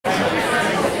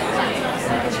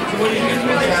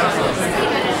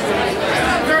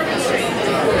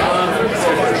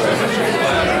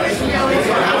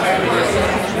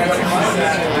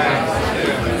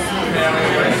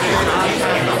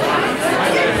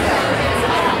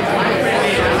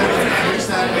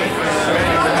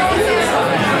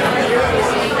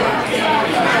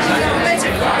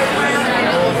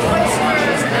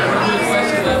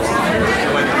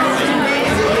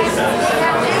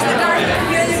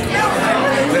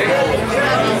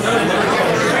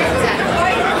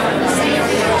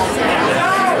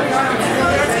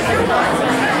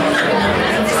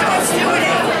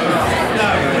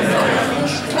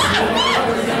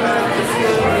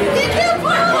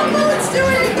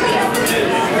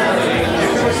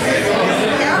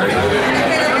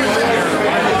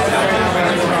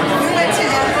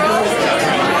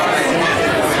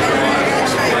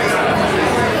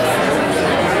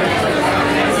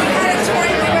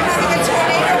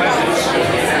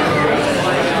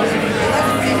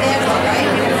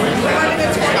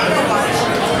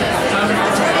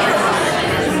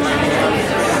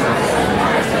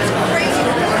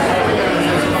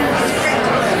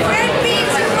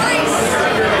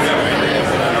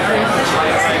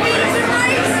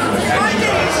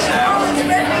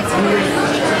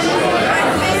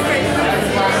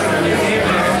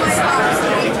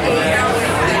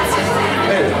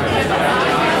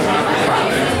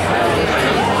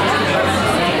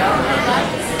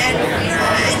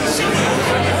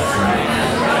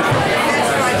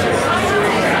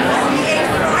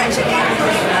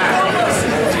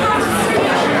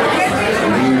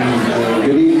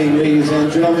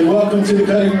Welcome to the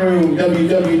Cutting Room,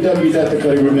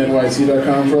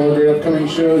 www.thecuttingroomnyc.com for all great upcoming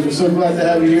shows. We're so glad to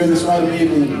have you here this autumn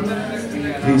evening.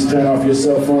 Please turn off your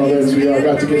cell phone alerts. We are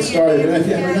about to get started. And at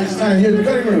the end of the next time here at the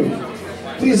Cutting Room,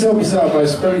 please help us out by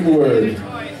spreading the word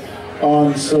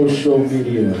on social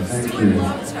media. Thank you.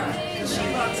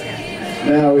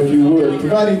 Now, if you would,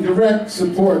 providing direct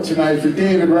support tonight for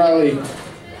David Raleigh,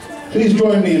 please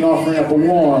join me in offering up a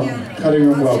warm Cutting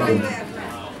Room welcome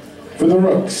for the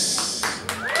Rooks.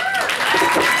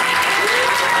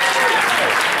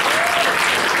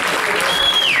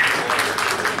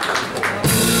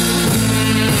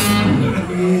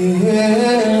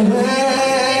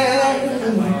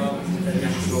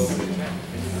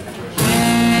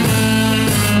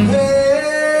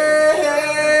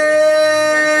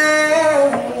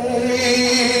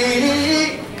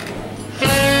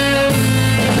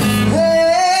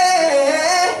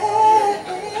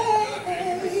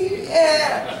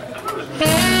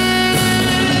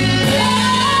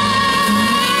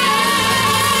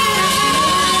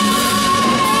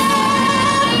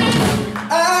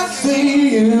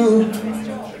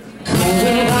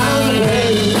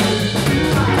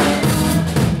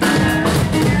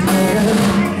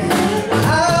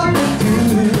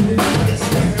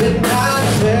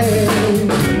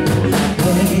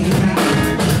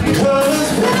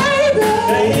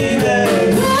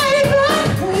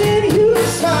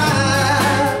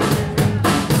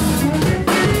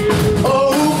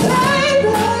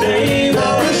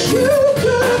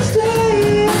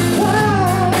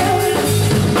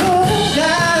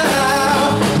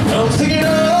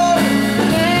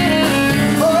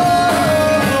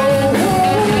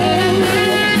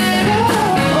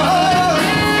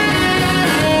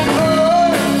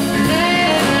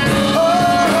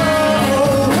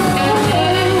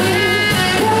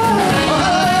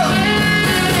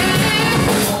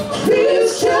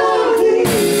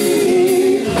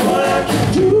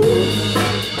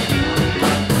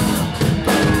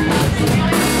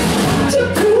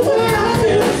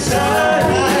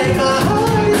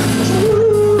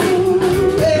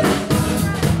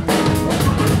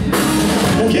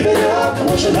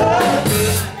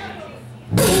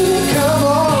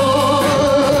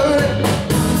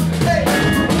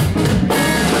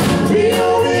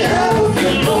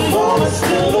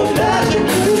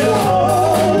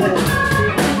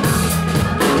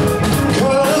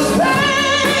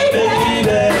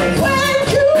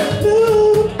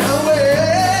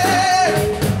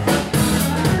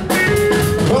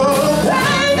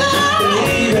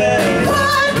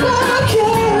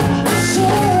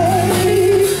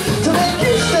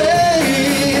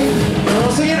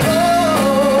 Sing it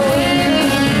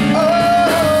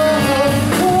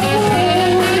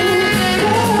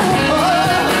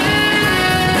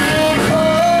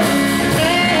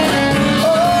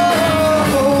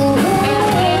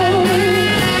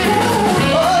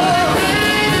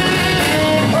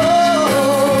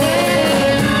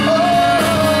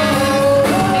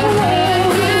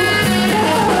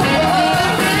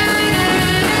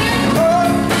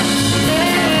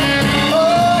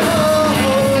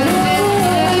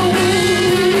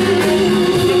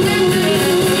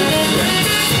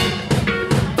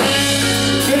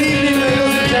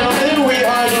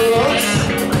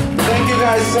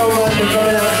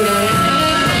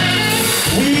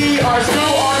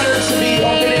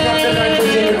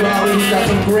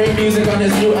music on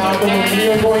his new album, and we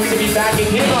are going to be backing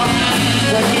him up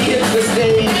when he hits the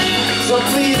stage. So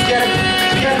please get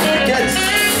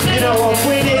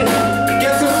acquainted,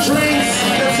 get some drinks,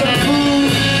 get some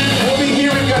food. We'll be here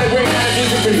and got a great night of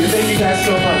music for you. Thank you guys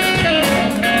so much.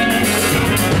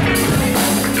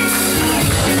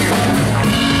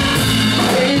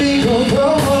 Baby, you're the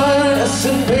one. I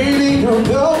said, baby, you're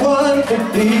the one for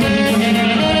me.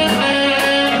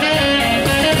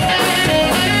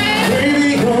 Baby,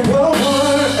 you're the one.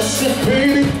 I said,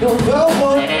 baby, you're the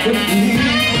one for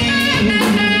me.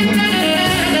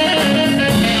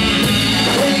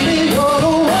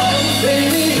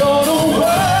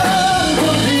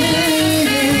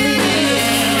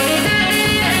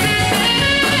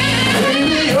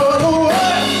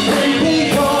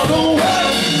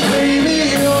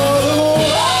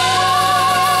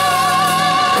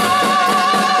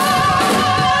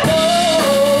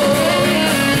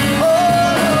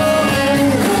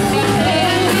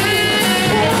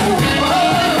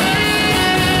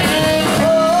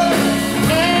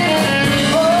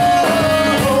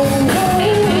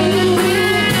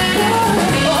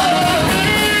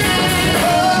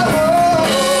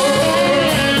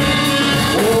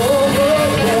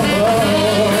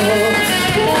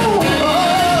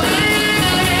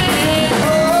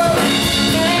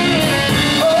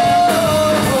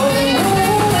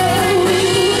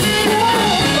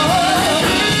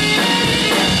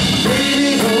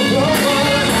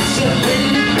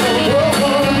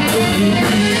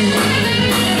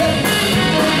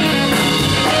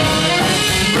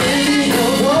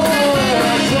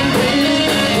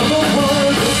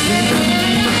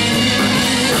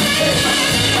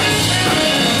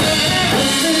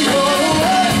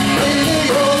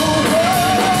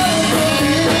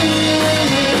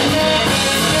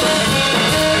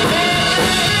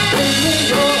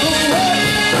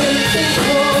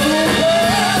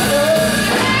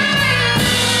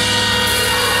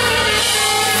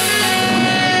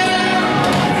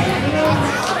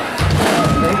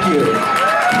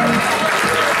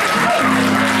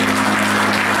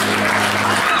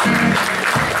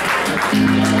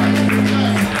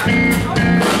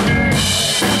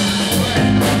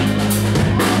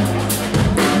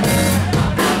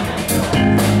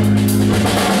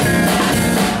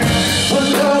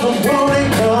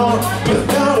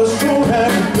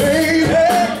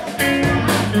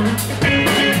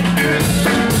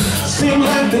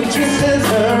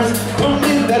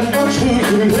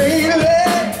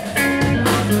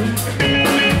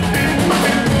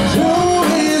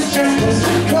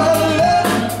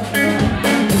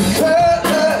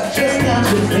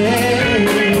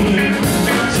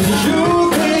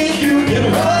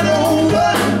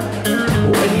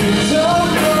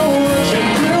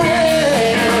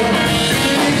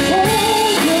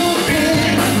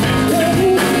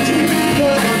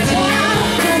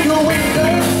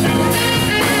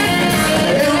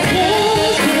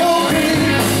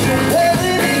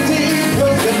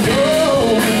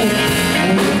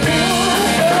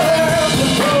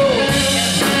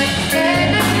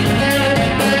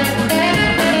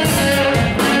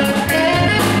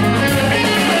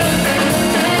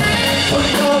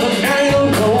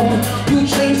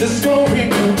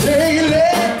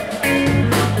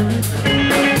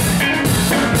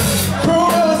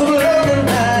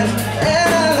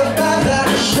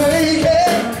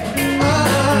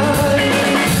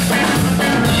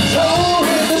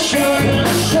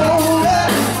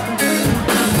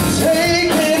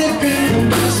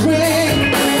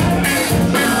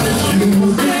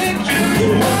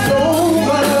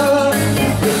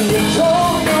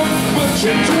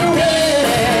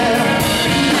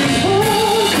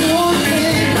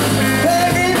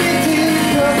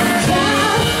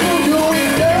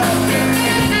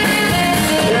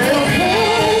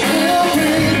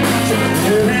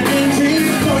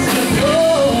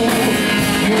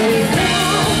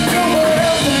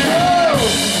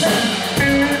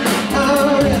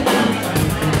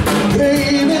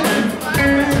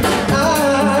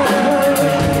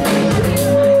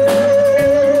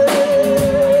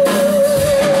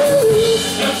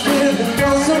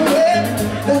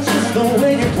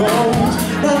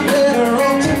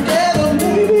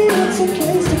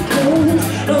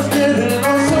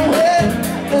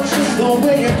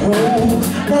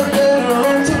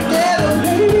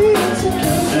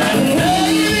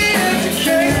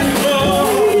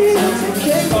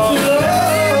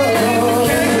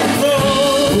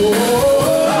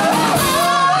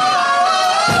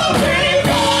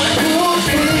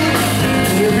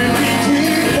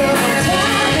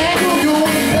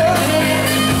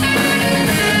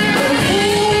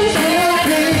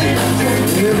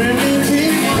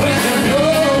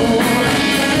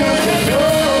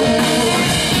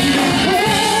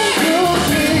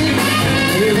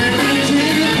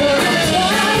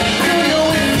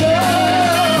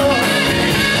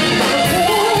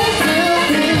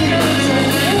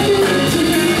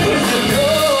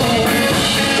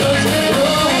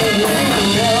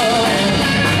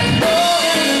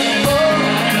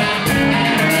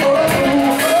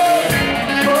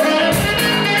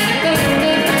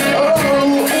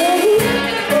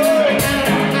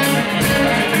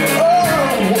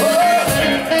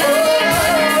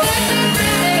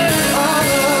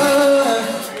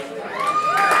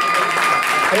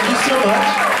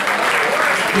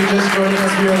 you're just joining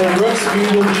us, we are the Rooks. We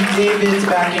will be David's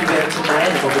backing band tonight,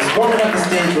 and we're just warming up the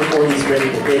stage before he's ready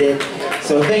to hit it.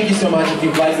 So thank you so much. If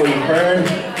you've liked what you heard,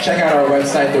 check out our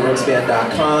website,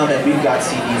 therooksband.com, and we've got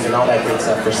CDs and all that great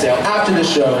stuff for sale after the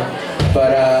show.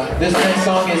 But this next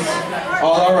song is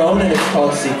all our own, and it's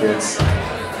called Secrets.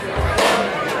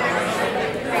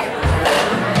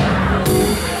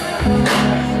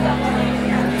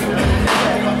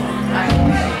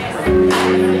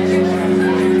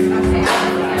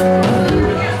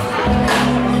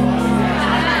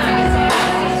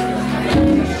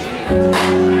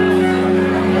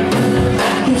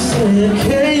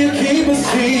 Can you keep a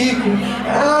secret?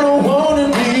 I don't wanna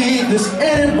need this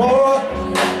anymore.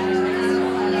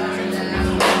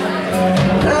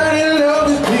 Not in love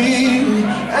with me.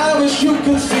 I wish you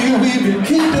could see we've been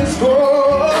keeping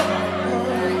score.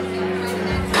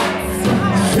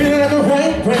 Feel like a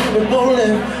right brain but no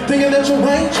left, thinking that you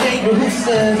might change, but who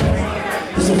says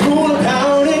there's a rule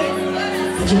about it?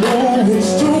 And you know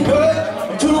it's too good,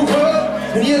 too good.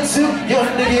 And you're too young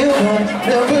to give up.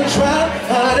 Never tried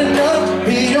hard enough to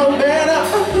be your man. I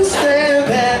understand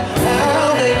that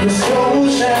I'll make you so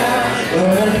shy, but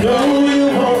I know you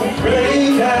won't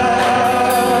break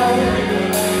out.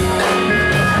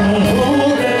 I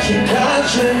know that you got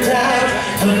your doubts.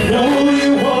 I know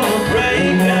you wanna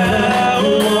break out.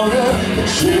 You wanna,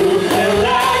 but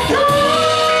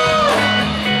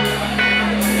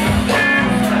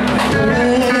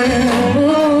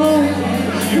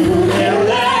you can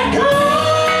let go.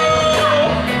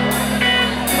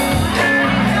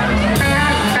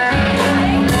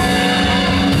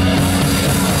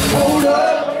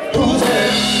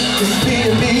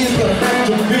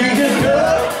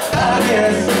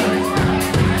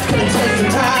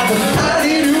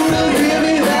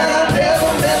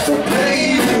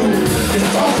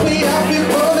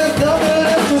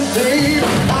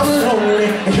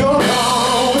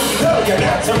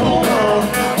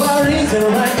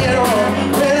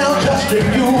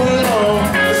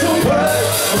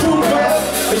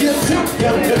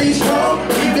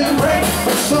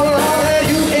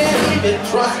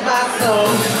 Trust my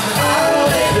song. I don't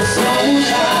make you so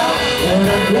shy, and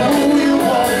I know you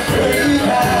won't break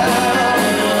out.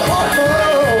 Oh,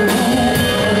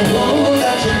 I know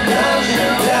that you got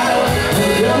your doubt. I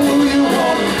know you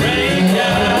won't break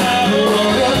out.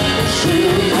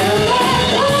 You can let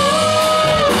go.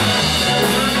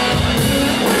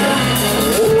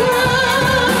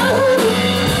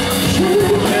 You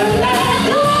can let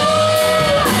go.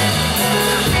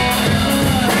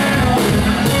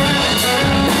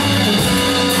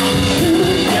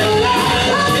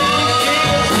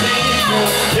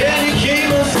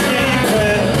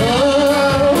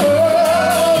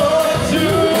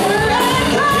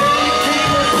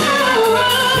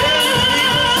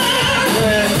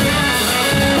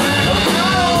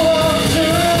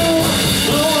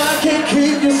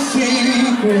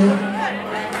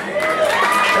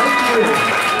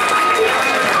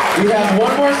 We have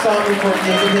one more song before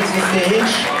David hits the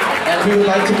stage, and we would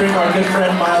like to bring our good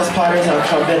friend Miles Potters on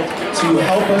trumpet to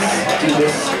help us do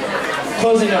this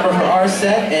closing number for our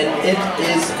set, and it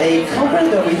is a cover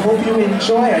that we hope you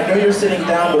enjoy. I know you're sitting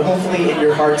down, but hopefully in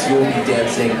your hearts you will be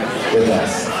dancing with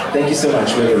us. Thank you so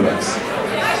much. We're the Rooks.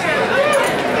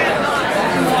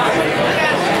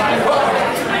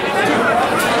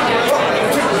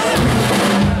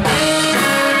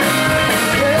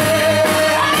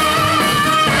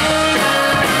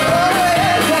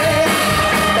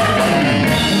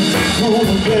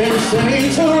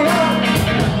 Say too long.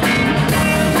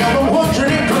 Never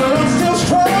wondering if I'm still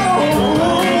strong.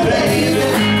 Oh, baby,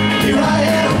 here I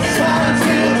am, silent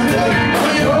till the day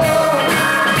on your own.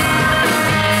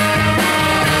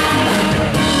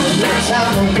 Next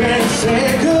time I'm ready to say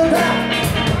goodbye.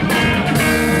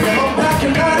 Never back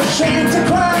and not ashamed to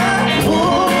cry.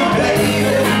 Oh,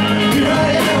 baby, here I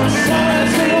am, silent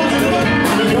till the day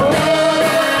on your own.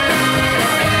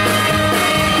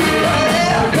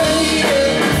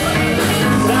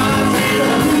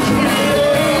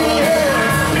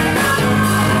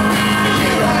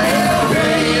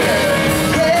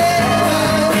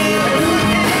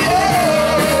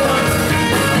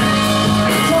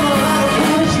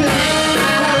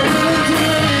 I really do.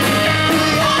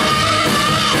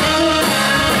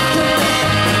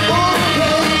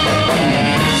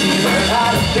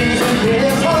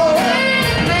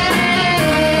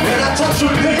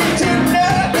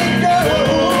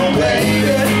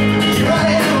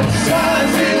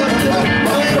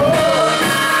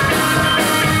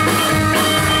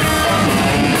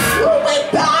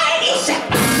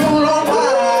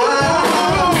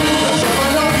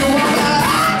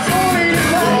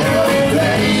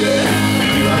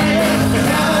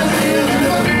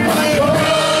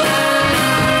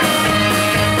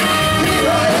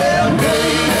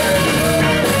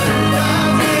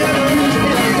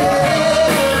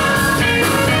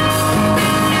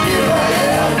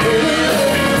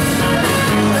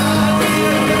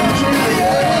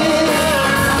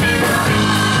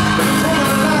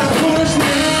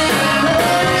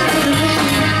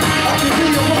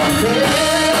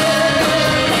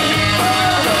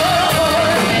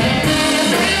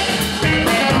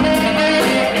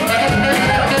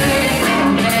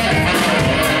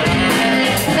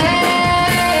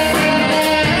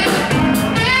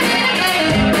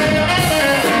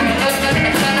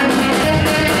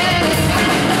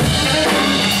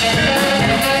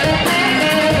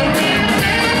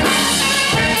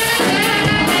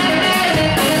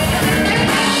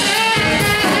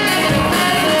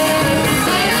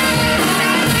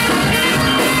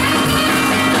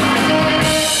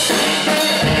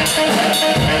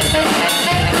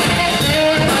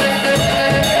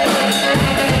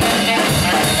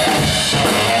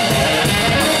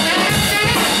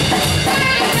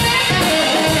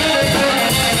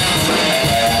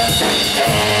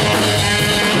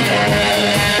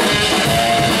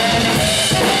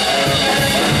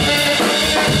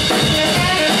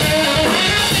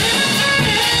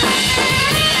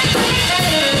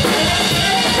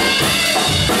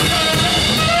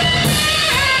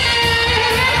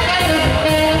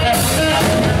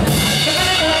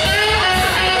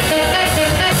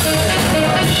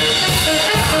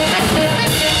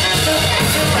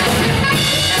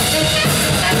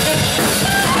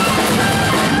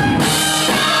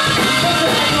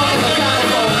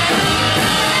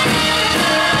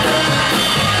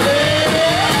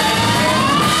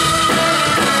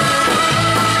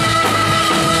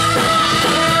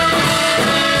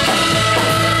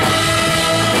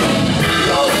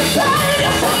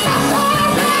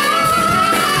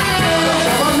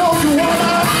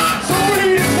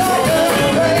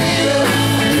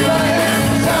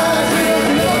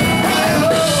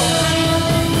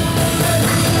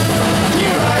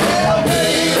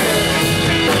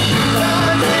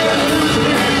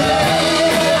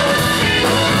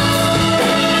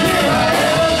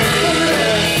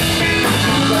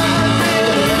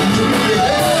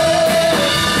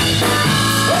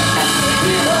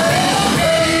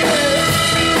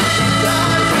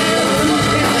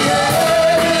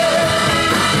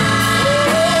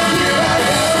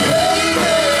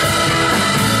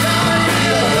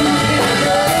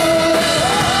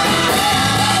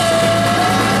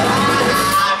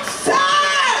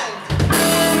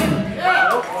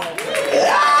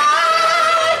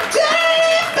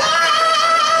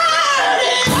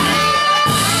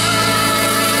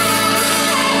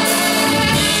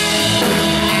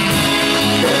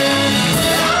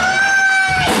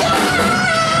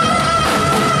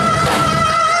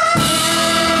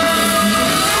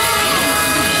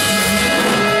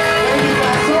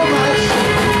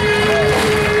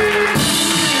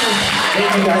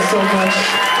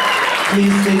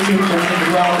 Please stay tuned for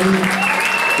in Raleigh.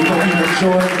 We hope you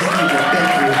enjoy this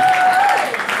evening.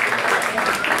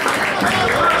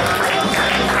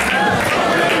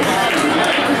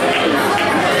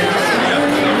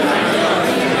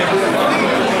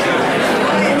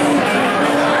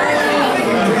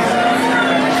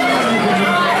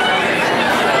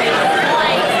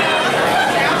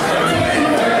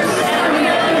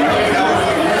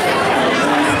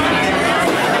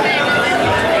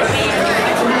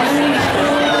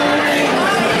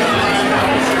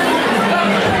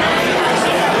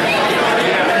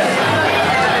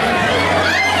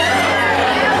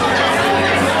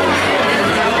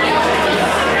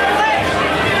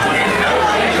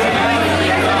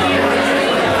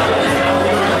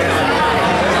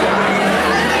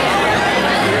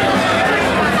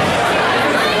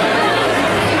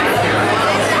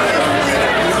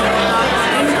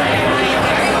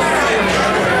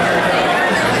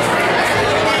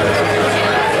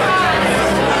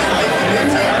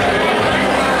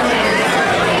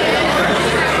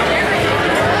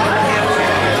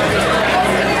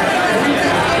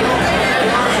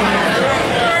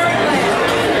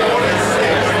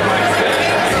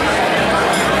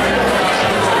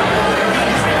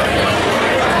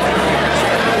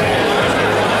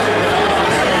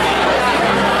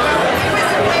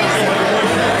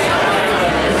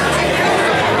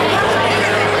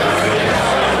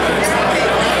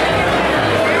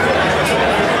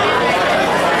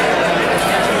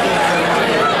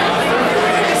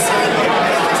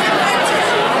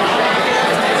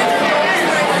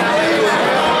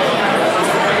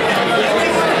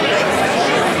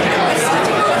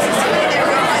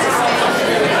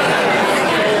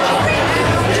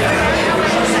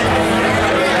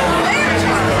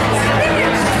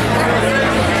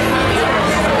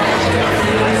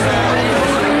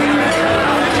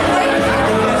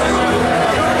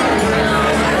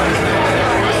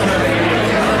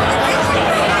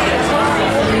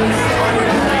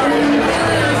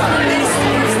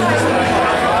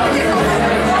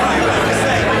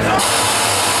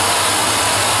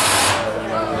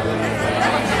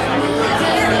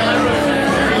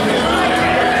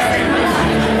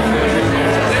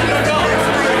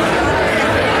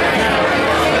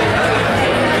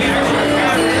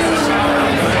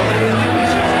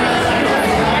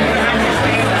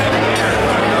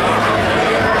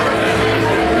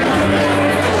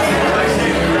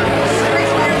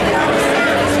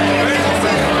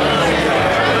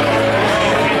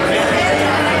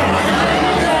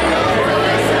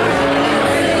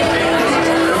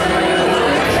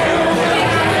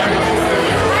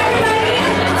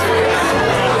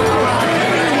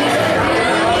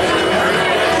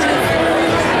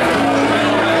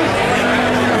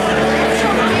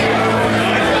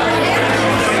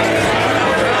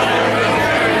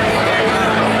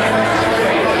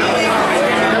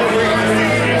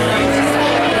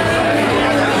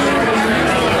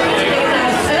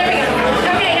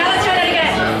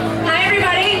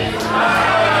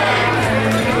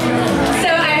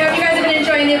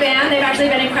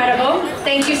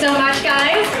 Thank you.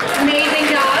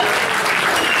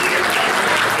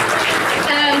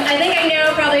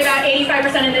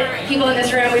 Of the people in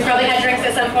this room. We probably had drinks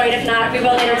at some point. If not, we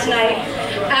will later tonight.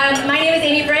 My name is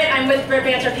Amy Britt. I'm with Britt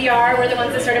Banter PR. We're the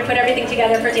ones that sort of put everything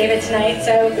together for David tonight.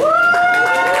 So,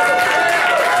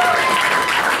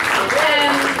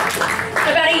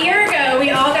 about a year ago, we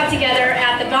all got together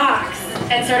at the Box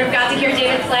and sort of got to hear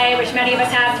David play, which many of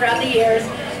us have throughout the years.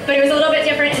 But it was a little bit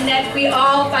different in that we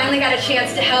all finally got a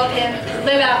chance to help him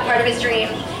live out part of his dream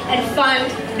and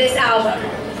fund this album.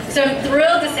 So I'm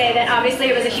thrilled to say that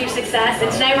obviously it was a huge success, and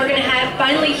tonight we're going to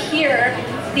finally hear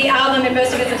the album in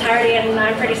most of its entirety, and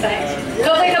I'm pretty psyched.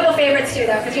 Hopefully a couple favorites too,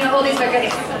 though, because you know oldies but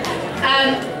goodies.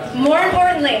 More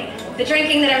importantly, the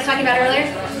drinking that I was talking about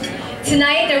earlier.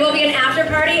 Tonight there will be an after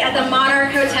party at the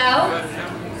Monarch Hotel.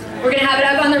 We're going to have it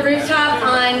up on the rooftop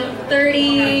on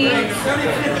 35th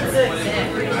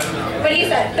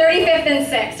and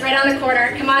 6th, right on the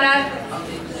corner. Come on up.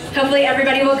 Hopefully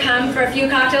everybody will come for a few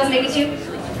cocktails, maybe 2,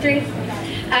 3.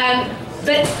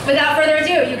 But without further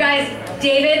ado, you guys,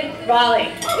 David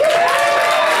Raleigh.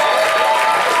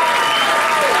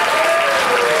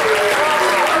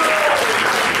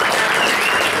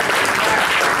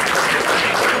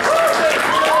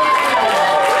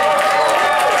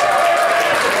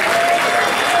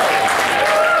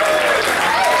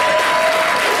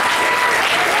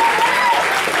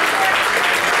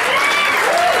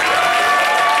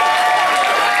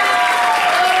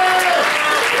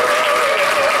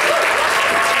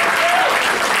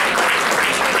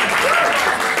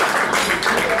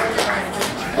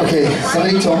 Okay,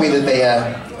 somebody told me that they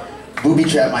booby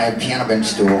trap my piano bench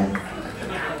stool.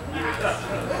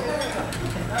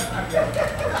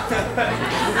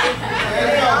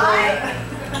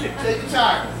 Take your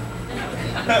time.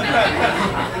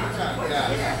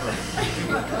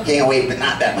 Can't wait, but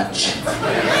not that much.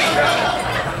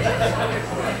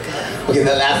 Okay,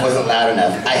 the laugh wasn't loud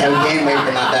enough. I have gained weight,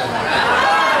 but not that much.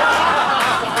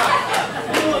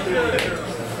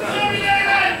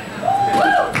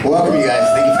 Welcome, you guys.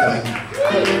 Thank you for coming.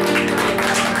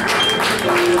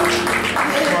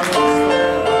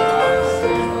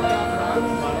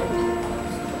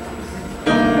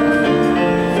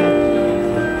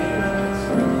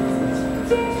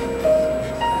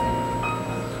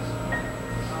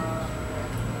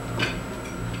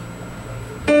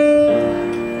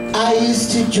 I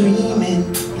used to dream in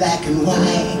black and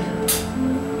white.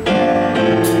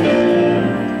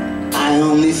 I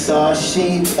only saw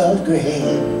shades of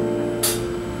gray.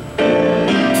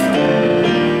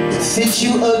 But since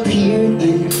you appeared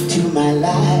into my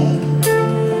life,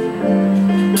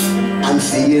 I'm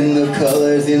seeing the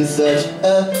colors in such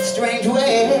a strange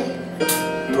way.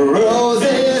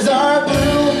 Roses are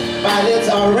blue, violets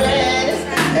are red,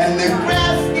 and the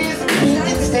grass is pink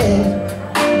instead.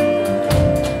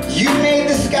 You made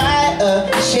the sky a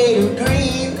shade of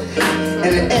green,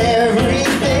 and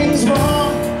everything's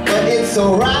wrong, but it's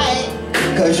alright,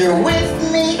 'cause you're with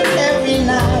me every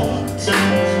night,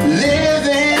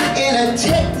 living in a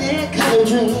technicolor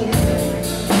dream.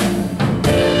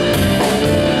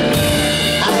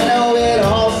 I know it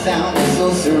all sounds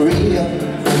so surreal,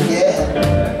 yeah.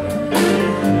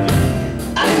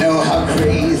 I know how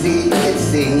crazy it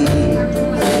seems.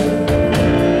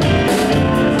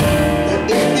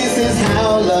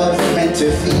 To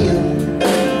feel,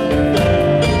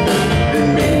 then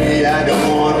maybe I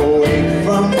don't want to wake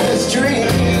from this dream.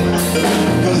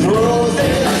 'Cause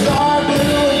roses are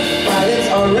blue, violets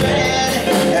are red,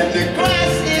 and the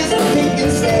grass is pink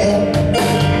instead.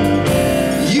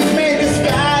 You made the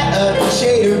sky a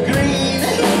shade of green,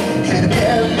 and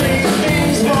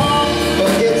everything's wrong,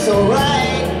 but it's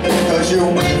alright, 'cause you're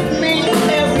with me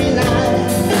every night,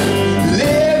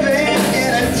 living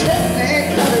in a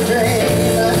technicolor dream.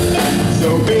 So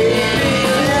baby,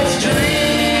 let's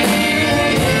dream,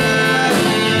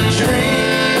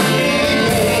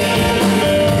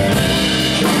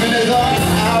 dreaming is all I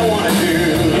wanna do.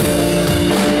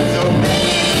 So baby,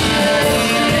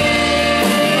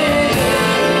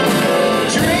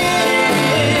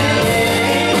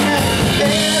 dream,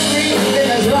 everything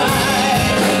is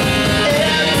right,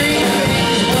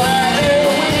 everything's brighter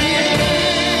with you.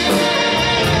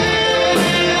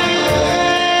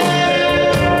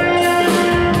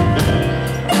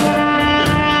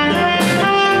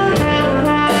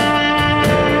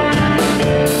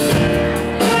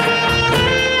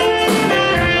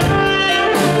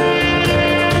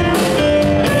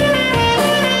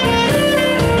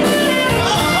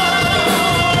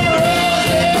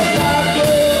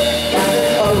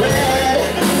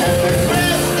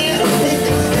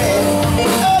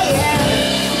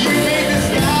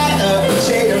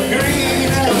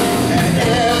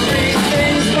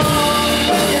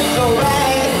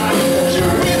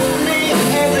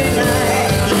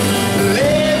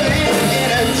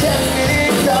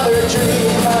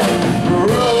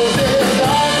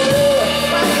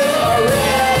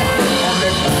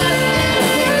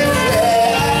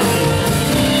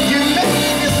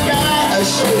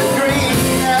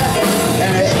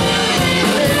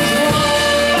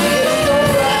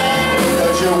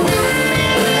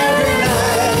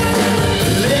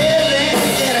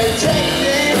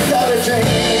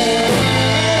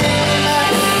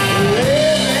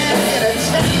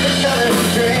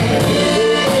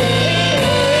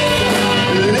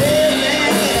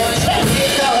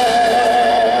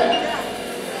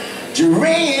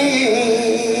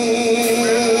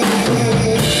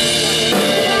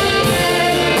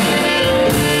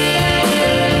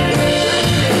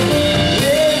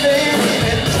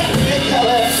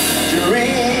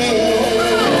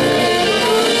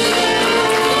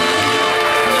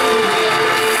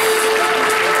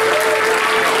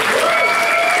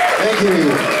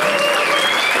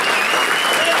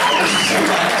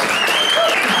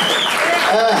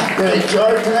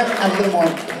 George, can I have a little more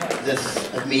of this,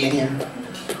 of me in here?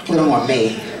 A little more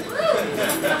me.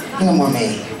 A little more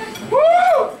me.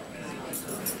 Woo!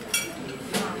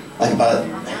 Like about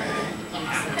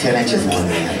 10 inches more than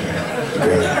me.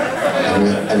 Great.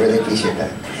 I really appreciate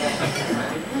that.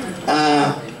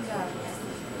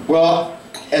 Well,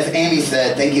 as Amy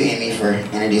said, thank you, Amy, for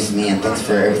introducing me, and thanks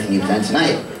for everything you've done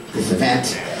tonight, this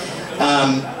event.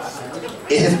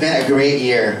 It has been a great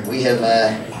year. We have,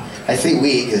 I say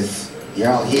we because you're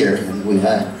all here, and we've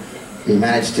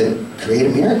managed to create a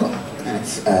miracle. And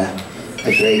it's a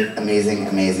great, amazing,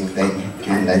 amazing thing.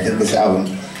 And I think this album,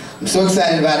 I'm so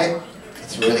excited about it.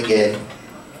 It's really good,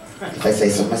 if I say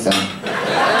so myself.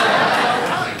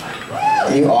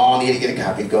 And you all need to get a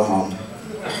copy to go home.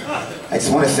 I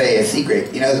just want to say a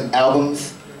secret. You know,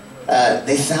 albums,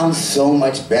 they sound so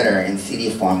much better in CD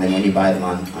form than when you buy them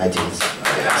on iTunes.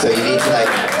 So you need to like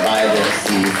buy the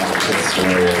CD form because it's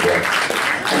really, really good.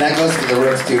 And that goes to the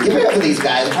Roots too. Give it up to these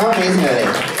guys. How amazing are they?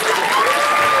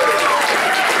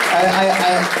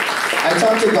 I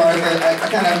talked to Garth. I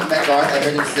kind of met Garth. I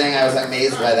heard him sing. I was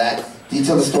amazed by that. Did you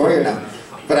tell the story or no?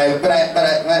 But I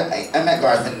met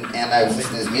Garth and I was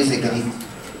listening to his music, and he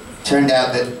turned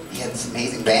out that he had this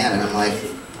amazing band, and I'm like,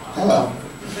 hello.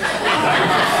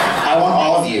 I want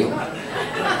all of you.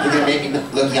 You're gonna make me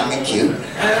look young and cute.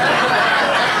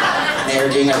 And they were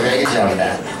doing a very good job of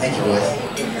that. Thank you, boys.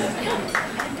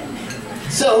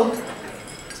 So,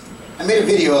 I made a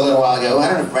video a little while ago. I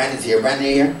don't know if Brandon's here. Brandon, are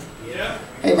you here? Yeah.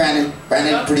 Hey, Brandon.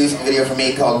 Brandon produced a video for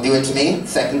me called Do It To Me.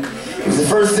 Second. It was the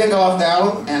first single off the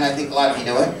album, and I think a lot of you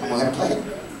know it, and we're gonna play it.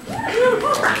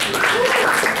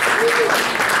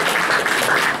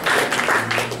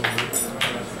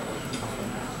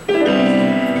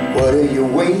 What are you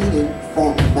waiting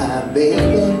for, my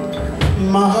baby?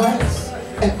 My heart's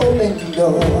an open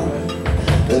door.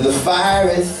 The fire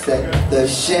is set, the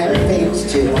champagne's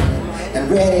chilled and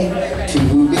ready to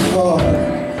be poured.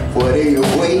 What are you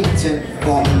waiting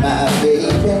for, my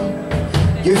baby?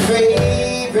 Your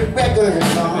favorite record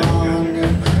is on.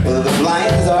 Well, the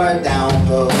blinds are down,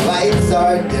 the lights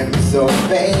are dim, so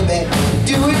baby,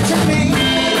 do it to me.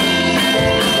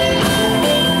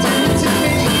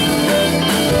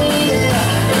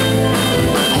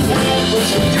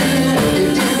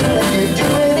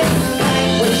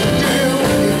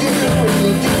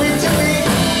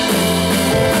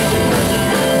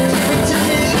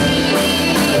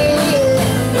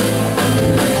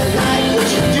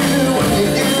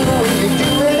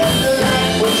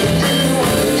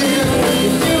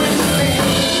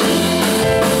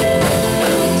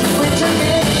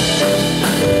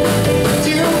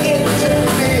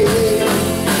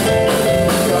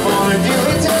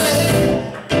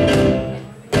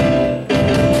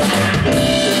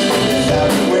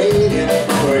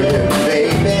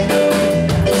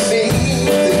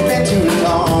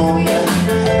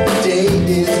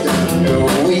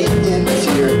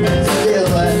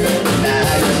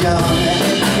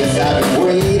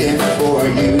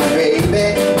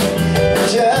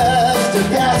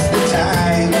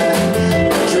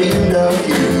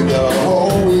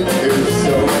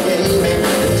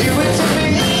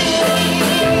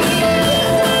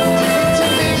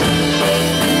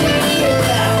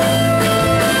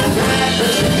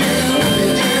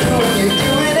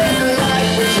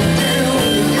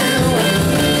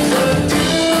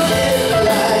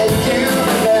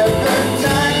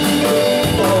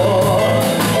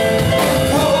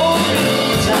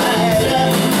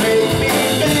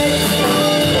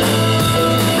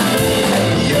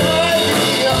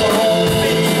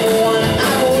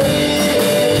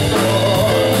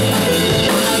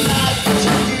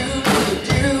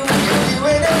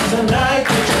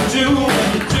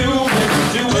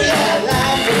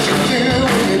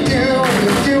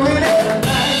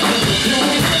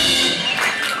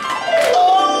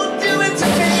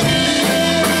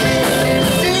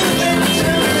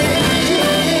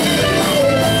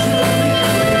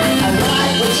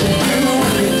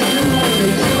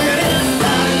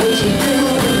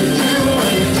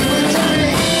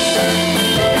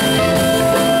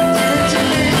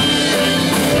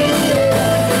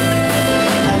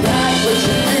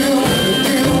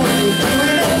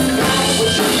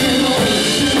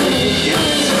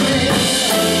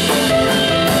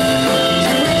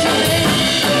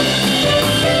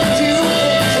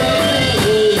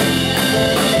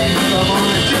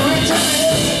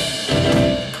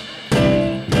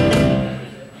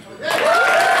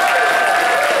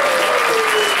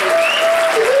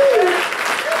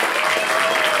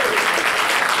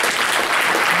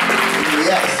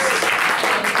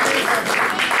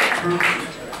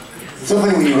 It's so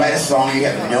funny when you write a song, you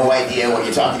have no idea what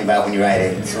you're talking about when you write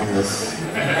it. It's one of those...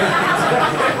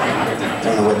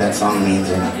 don't know what that song means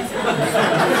or not.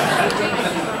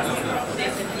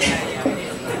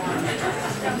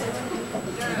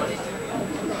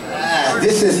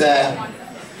 This is the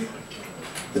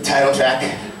title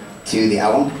track to the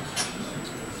album.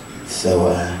 So,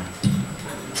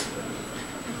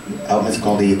 the album is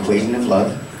called The Equation of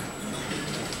Love.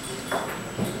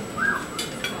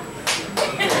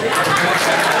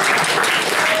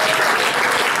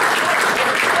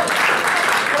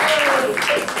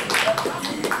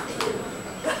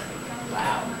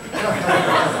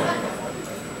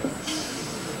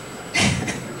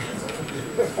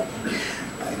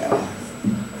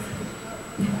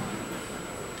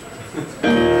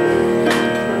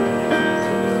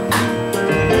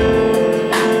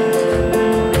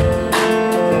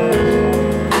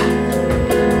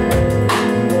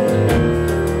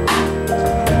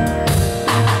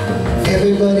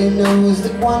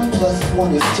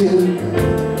 one is two.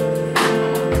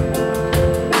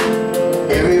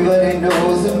 Everybody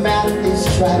knows the math is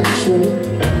tried and true.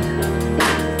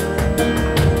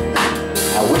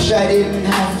 I wish I didn't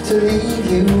have to leave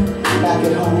you back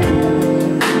at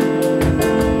home.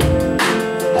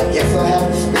 I guess I'll have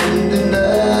to spend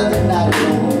another night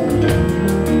alone.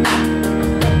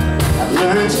 I've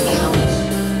learned to count,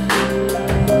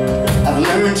 I've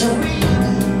learned to read,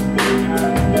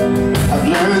 I've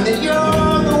learned that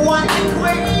you're the one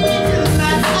equation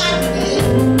that I need.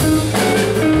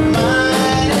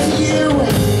 Mine is you.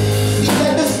 Seems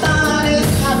like the sun is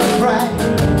half bright.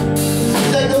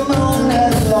 Seems like the moon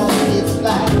has lost its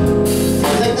light.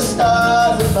 Seems like the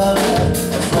stars above us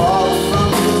have fallen from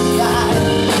the sky.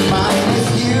 Mine is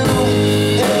you.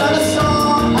 There's not a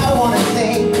song I want to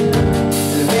sing.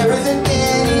 There isn't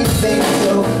anything,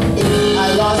 so if I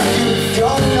lost you,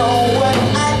 don't know what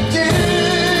I'd do.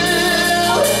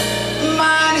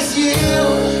 Mine is you.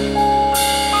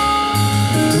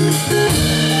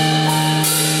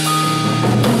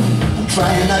 I'm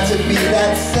trying not to be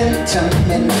that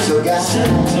sentimental guy.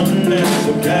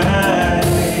 Sentimental guy.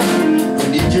 Who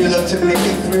need your love to make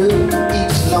it through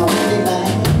each lonely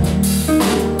night.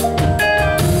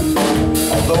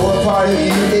 Although a part of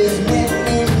you is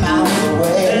many miles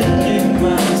away, Many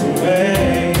miles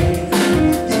away.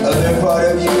 the other part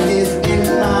of you is in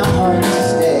my heart to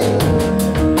stay.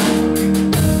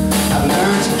 I've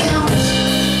learned to count,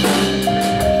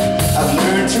 I've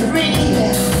learned to read,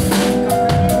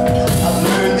 I've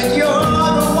learned that you're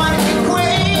the one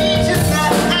equation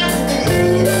that I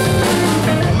need.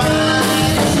 Mine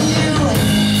is you.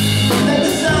 Like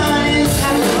the sun is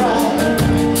half bright.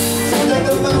 Seems like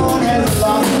the moon has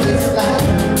lost its light.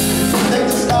 Seems like the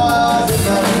stars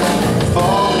above us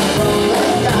falling from the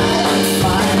sky.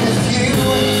 Mine is you.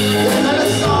 There's not a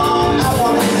song I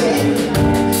want to sing.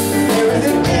 There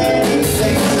isn't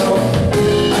anything, so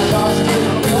I lost you.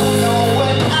 Don't know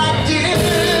what I'd do.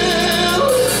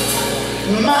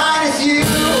 Mine is you.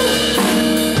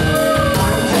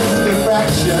 I'm just a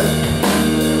fraction.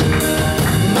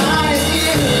 Mine is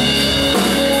you.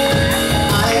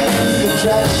 I am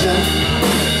subtraction.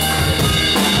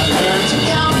 I've learned to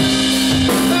count.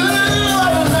 Ooh,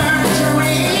 I've learned to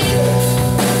read.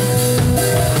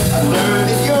 I've learned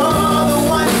that you're the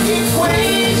one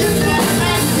equation that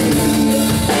I need.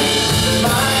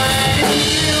 Mine is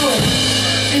you.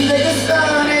 Seems like the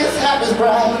sun is half as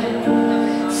bright.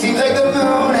 Seems like the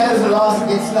moon has lost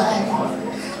its light.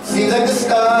 Seems like the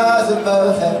stars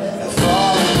above have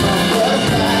fallen from the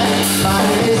sky.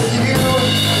 Mine is you.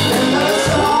 There's not a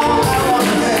song I want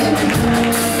to sing.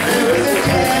 There isn't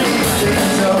anything,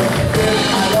 so if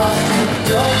I lost you,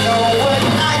 don't know what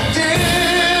I'd do.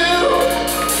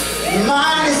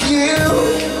 Mine is you.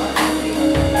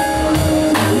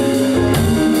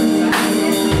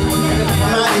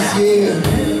 Mine is you.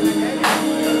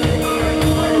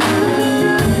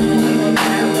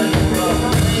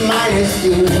 Mine is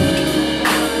you.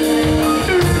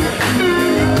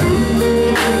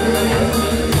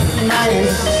 Mine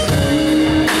is.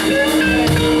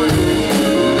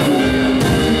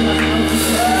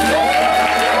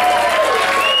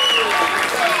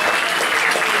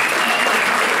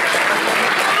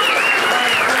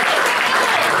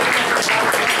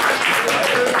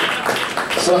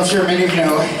 So I'm sure many of you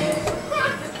know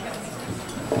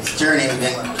this journey has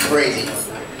been crazy.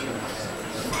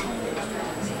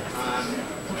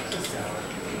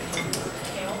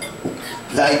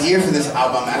 The idea for this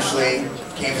album actually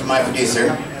came from my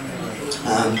producer.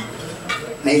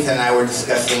 Nathan and I were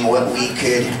discussing what we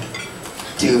could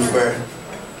do for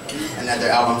another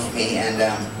album for me, and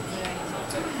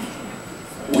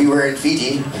we were in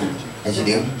Fiji, as you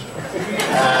do.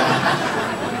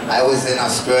 I was in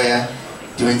Australia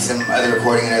doing some other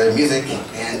recording and other music,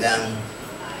 and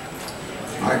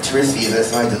on a tourist visa,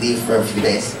 so I had to leave for a few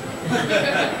days.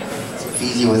 So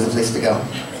Fiji was the place to go.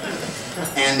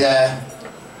 And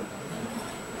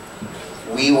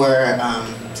we were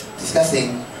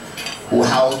discussing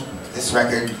how this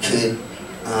record could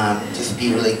just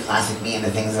be really classic me and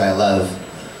the things that I love.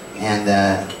 And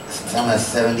since I'm a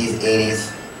 70s,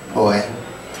 80s boy,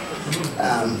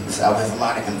 this album has a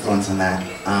lot of influence on that.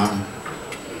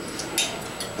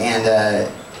 And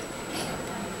the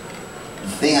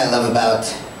thing I love about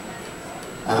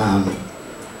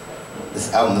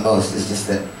this album the most is just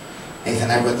that Nathan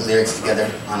and I wrote the lyrics together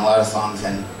on a lot of songs,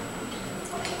 and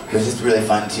it was just really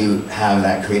fun to have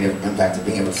that creative impact of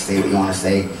being able to say what you want to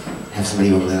say, have somebody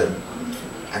able to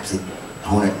actually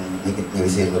hone it and make it maybe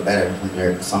say it a little better. When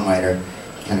you're a songwriter,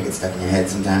 you kind of get stuck in your head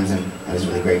sometimes, and it was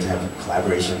really great to have a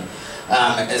collaboration.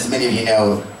 As many of you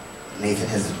know, Nathan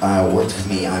has worked with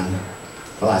me on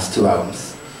the last 2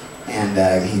 albums. And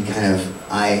he kind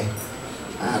of, I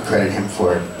credit him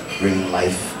for bringing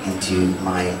life into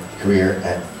my career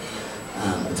at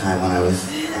a time when I was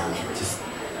just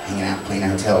hanging out, playing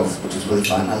in hotels, which was really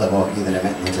fun. I love all of you that I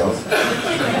met in hotels.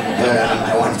 But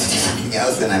I wanted to do something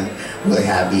else, and I'm really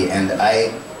happy. And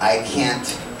I can't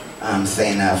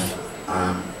say enough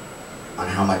on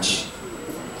how much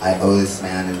I owe this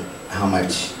man and how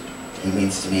much he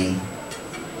means to me.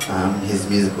 His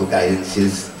musical guidance,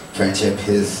 his friendship,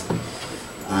 his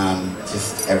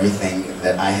just everything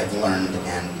that I have learned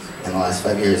in the last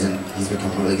 5 years, and he's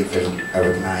become a really good friend,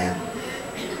 Eric, and I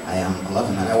love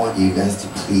him, and I want you guys to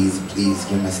please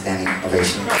give him a standing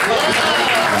ovation.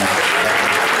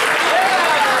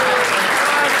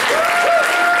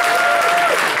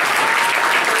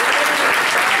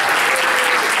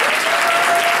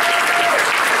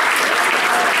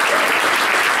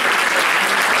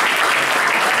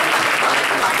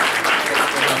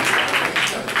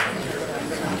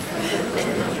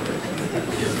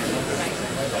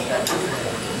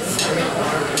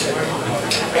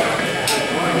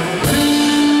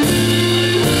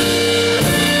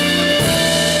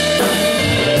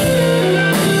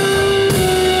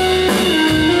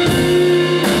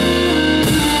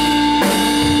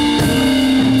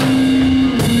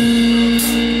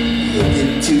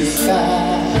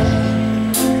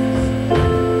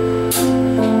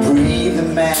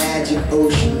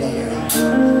 Ocean air,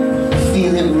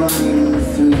 feel it running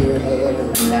through your hair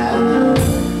now.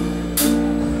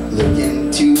 Look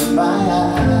into my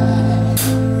eyes,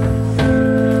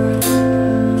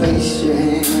 place your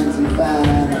hands and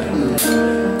find me.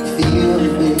 Feel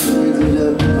the wind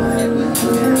of my wings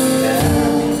now.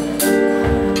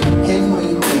 Can we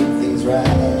make things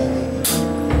right?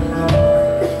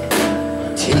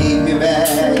 Take me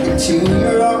back into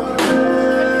your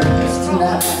arms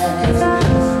tonight.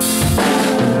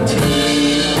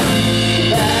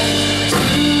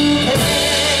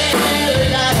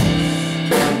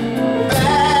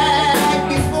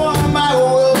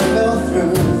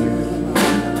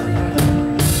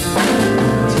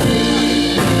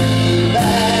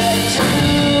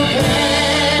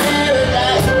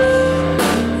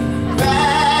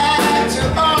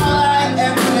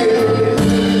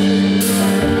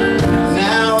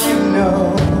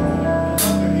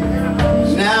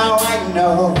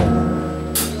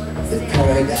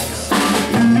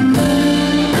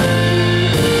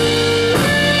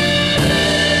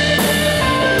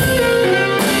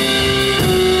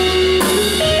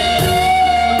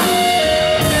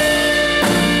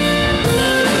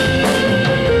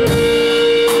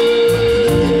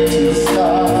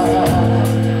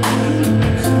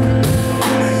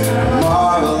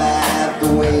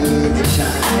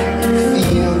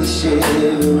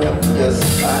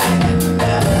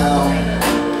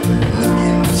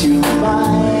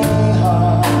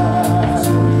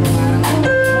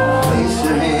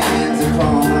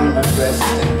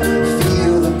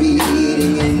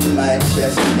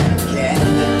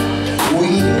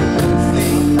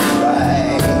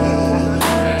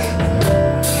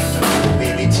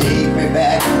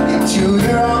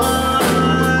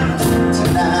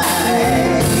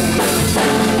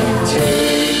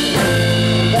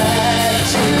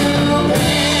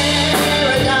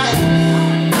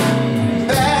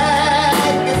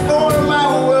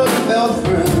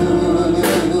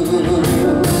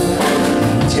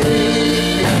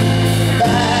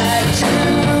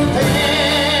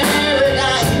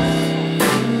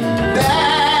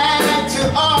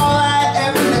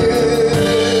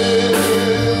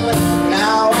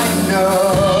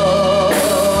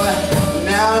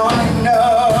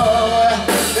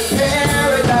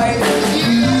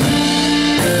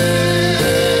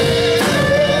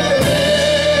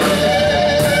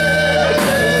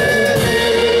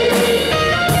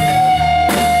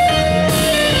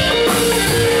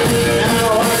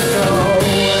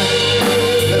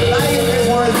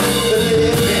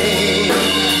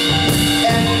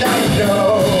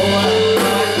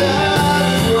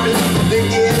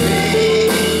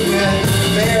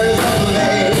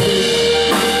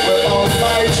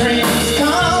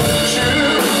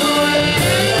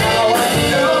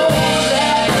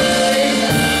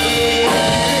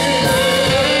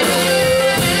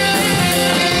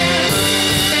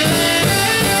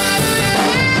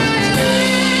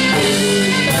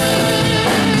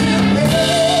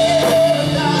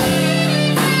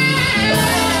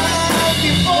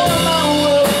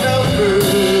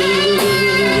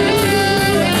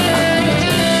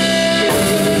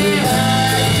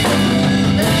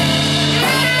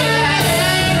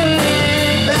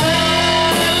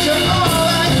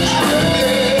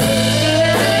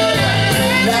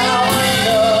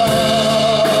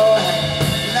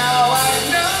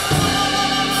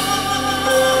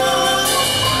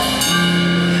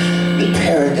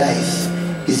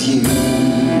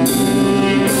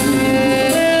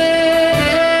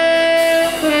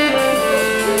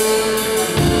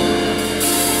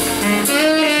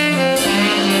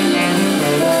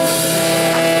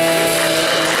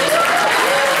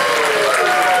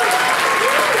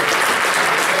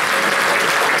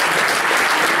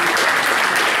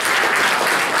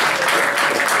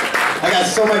 I got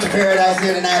so much paradise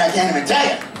here tonight, I can't even tell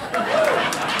you.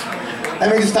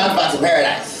 Let me just talk about some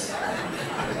paradise.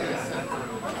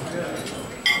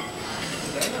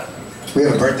 We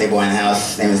have a birthday boy in the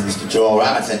house. His name is Mr. Joel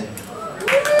Robinson.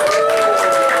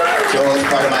 Joel is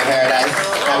part of my paradise.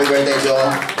 Happy birthday, Joel.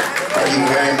 Thank you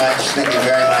very much. Thank you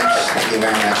very much. Thank you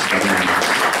very much. Thank you very much.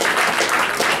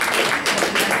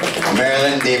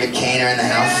 Marilyn, David Kane are in the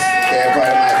house. They're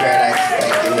part of my paradise.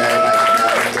 Thank you very much.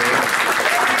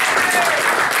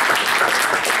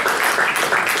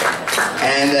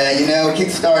 And you know,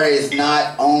 Kickstarter is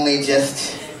not only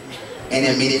just in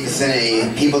the immediate vicinity.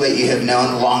 People that you have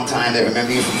known a long time that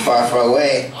remember you from far, far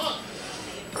away.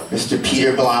 Mr.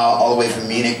 Peter Blau, all the way from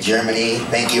Munich, Germany.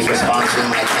 Thank you for sponsoring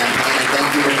my campaign, and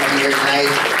thank you for coming here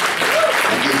tonight.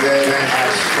 Thank you very, very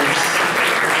much.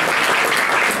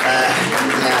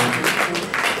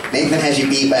 Nathan has you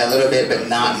beat by a little bit, but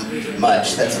not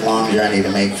much. That's a long journey to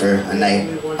make for a night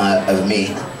of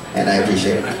me, and I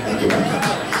appreciate it. Thank you very much.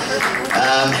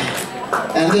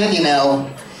 And then, you know,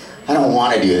 I don't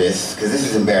want to do this, because this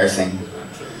is embarrassing,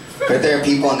 but there are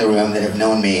people in the room that have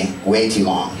known me way too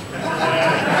long.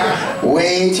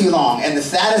 Way too long. And the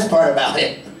saddest part about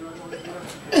it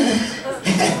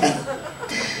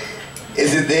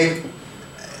is that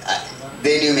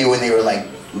they knew me when they were like,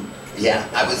 yeah,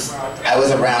 I was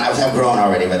around, I was grown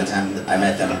already by the time I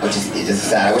met them, which is just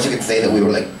sad. I wish I could say that we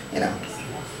were like, you know,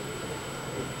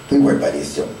 we were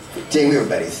buddies, Joe. Jay, we were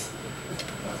buddies.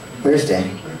 Where's Jay?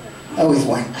 Oh, he's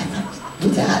one.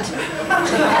 Who's that?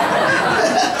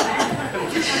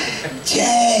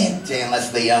 Jay and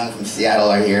Leslie Young from Seattle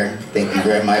are here. Thank you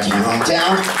very much, my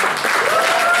hometown.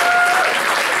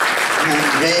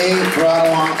 And they brought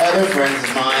along other friends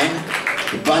of mine,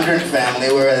 the Bundren family.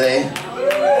 Where are they?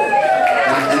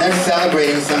 And they're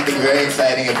celebrating something very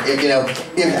exciting.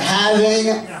 If having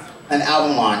an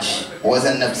album launch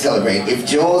wasn't enough to celebrate, if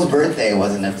Joel's birthday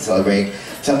wasn't enough to celebrate,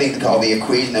 something called the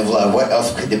equation of love, what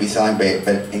else could there be celebrated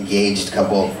but engaged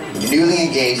couple, newly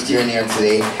engaged here in New York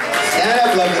City. Stand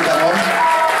up, lovely couple.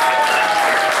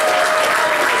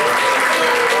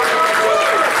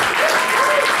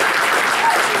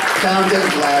 Tom does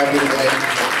flower, beautifully.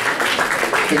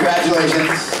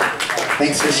 Congratulations.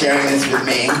 Thanks for sharing this with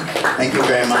me. Thank you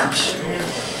very much.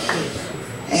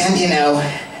 And you know,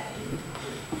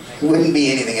 it wouldn't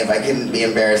be anything if I couldn't be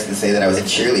embarrassed and say that I was a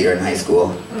cheerleader in high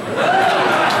school.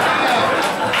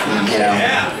 You know,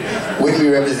 wouldn't be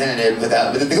representative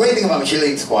without, but the great thing about my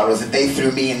cheerleading squad was that they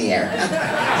threw me in the air.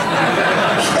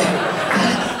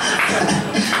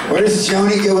 Where's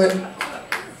Joni Gilbert?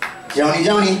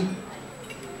 Joni?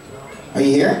 Are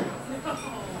you here?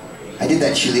 I did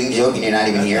that cheerleading joke and you're not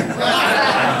even here.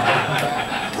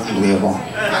 Unbelievable.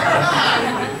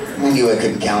 I knew I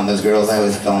couldn't count on those girls. I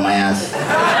always fell on my ass.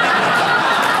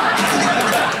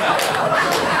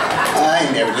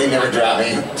 They never dropped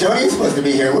me. Joni's supposed to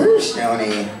be here. Where's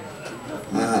Joni?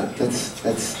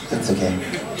 That's okay.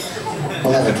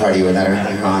 We'll have a party without her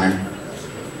in her honor.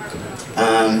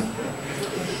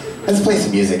 Let's play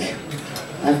some music.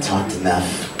 I've talked enough.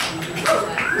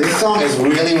 This song is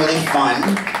really, really fun.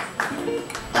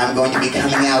 I'm going to be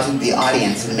coming out into the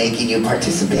audience and making you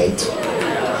participate.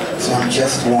 So I'm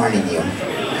just warning you.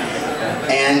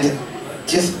 And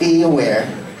just be aware,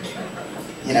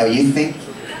 you know, you think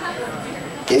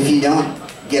if you don't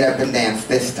get up and dance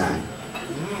this time,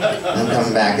 I'm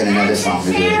coming back in another song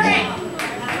to do it again.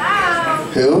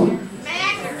 Who?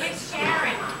 Max and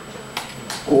Sharon.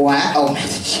 Wow. Oh,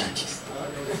 Max and Sharon.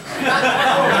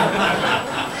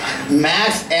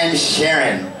 Max and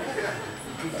Sharon.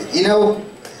 You know,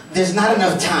 there's not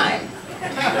enough time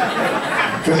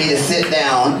for me to sit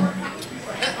down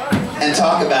and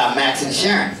talk about Max and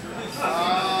Sharon.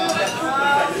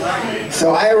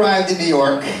 So I arrived in New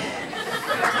York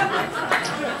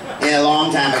a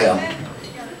long time ago.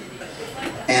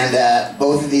 And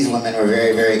both of these women were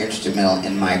very, very instrumental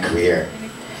in my career.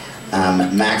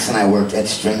 Max and I worked at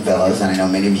Stringfellows, and I know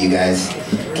many of you guys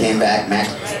came back.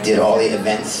 Max did all the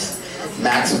events.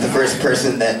 Max was the first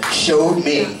person that showed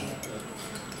me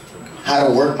how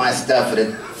to work my stuff at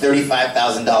a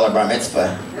 $35,000 bar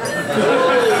mitzvah.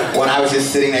 When I was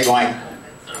just sitting there going,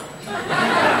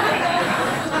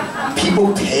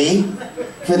 people pay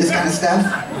for this kind of stuff?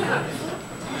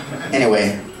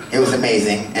 Anyway, it was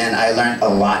amazing, and I learned a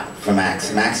lot from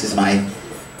Max. Max is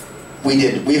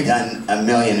we've done a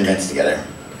million events together.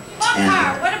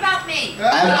 What about me?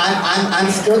 I'm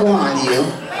still going on to you.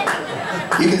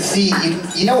 You can see,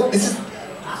 you know, this is,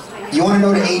 you want to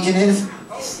know what an agent is?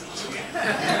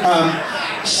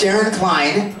 Sharon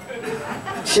Klein,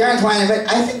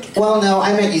 I think, well, no,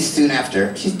 I met you soon after.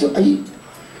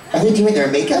 Are they doing their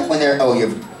makeup when they're, oh,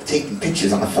 you're taking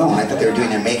pictures on the phone. I thought they were doing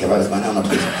their makeup. I was going, no, no,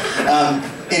 please.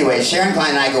 Anyway, Sharon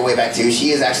Klein and I go way back too.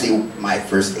 She is actually my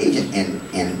first agent in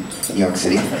New York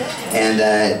City.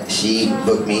 And she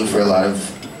booked me for a lot of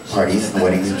parties and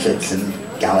weddings and trips and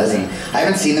galas. And I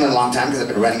haven't seen them in a long time because I've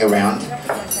been running around.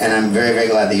 And I'm very, very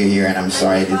glad that you're here. And I'm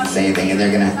sorry I didn't say anything. And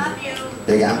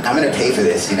I'm gonna pay for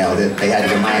this, you know, that they had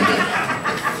to remind me.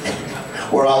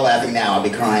 We're all laughing now. I'll be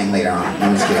crying later on. No,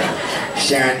 I'm just kidding.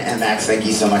 Sharon and Max, thank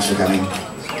you so much for coming.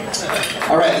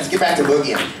 All right, let's get back to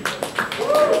boogieing.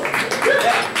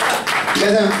 You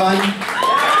guys having fun?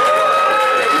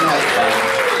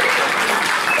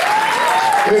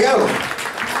 Here we go.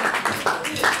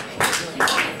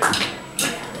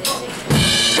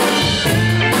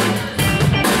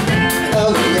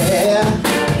 Oh yeah.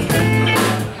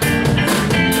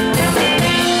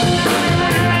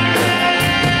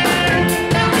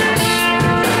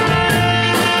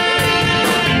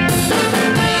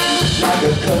 Like a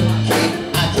cupcake,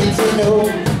 I can't say no.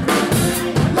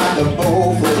 Like a bowl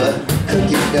full of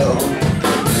cookie dough.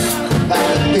 Like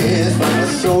a fist from a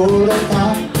soda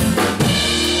pop.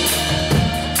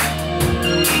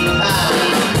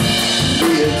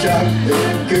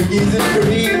 Chocolate, cookies and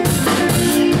cream.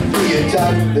 Be a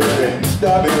chocolate and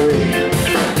strawberry.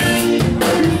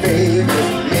 Every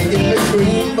favorite making me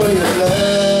scream for your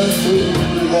love, sweet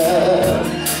love.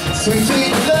 Sweet,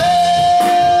 sweet love.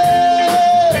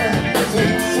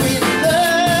 Sweet, sweet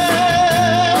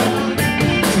love.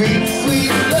 Sweet,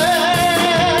 sweet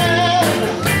love.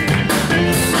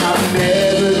 I'm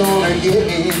never gonna get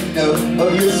enough of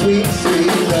your sweet,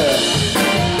 sweet love.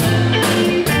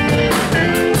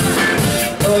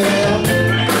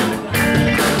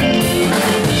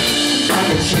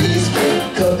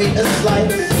 Cut me a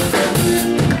slice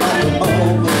of the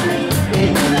moment in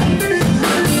the night.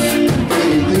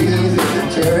 Pretty please, it's the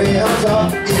cherry on top.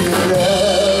 Give me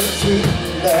love, sweet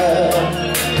love.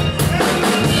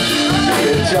 Be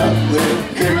a chocolate,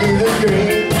 cookies and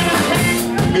cream.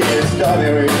 Be a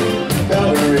strawberry,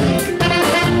 strawberry.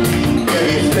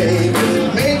 Every flavor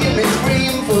making me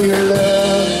scream for your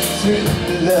love, sweet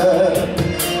love.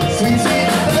 Sweet, sweet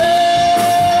love.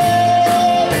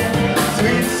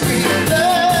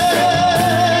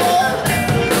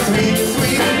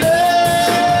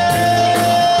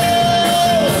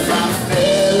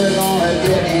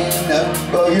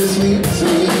 Your sweet,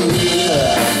 sweet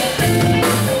love.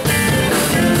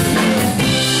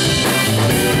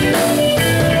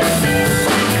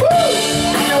 Woo!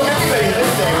 You know everybody in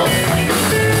this table.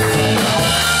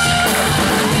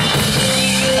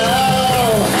 Oh,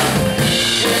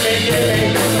 give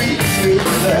me sweet, sweet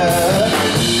love.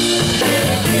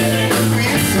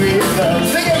 Sweet, sweet love.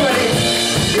 Sing it, buddy.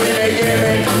 Give me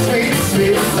sweet,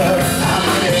 sweet love. I'm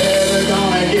never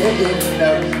gonna get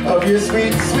enough of your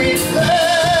sweet, sweet love.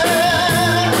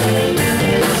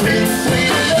 Sweet,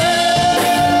 sweet love.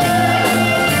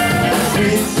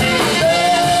 Sweet, sweet love.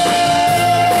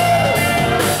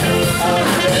 I'm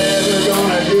never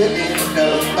gonna get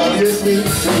enough of your sweet,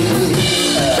 sweet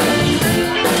love.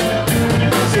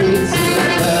 Sweet, sweet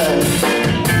love.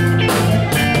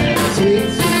 Sweet,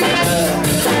 sweet love.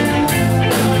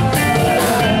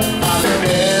 I'm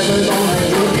never gonna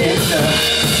get enough.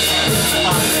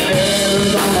 I'm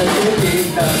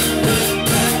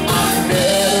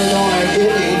never gonna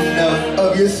get enough.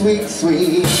 Of your sweet,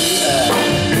 sweet love.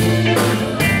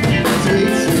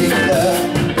 Sweet, sweet love.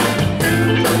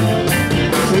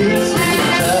 Sweet, sweet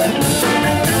love.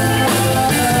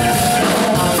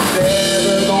 I'm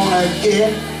never gonna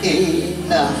get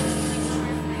enough.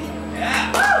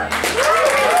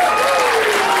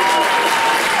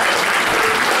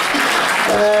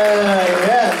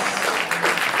 Yes.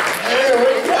 Hey,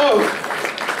 where'd he go?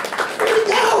 Where'd he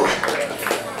go?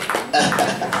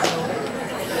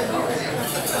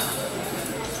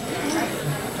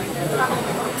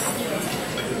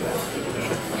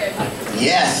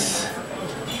 Yes.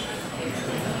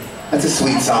 That's a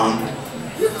sweet song.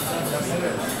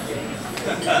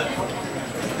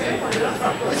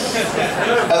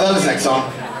 I love this next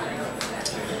song.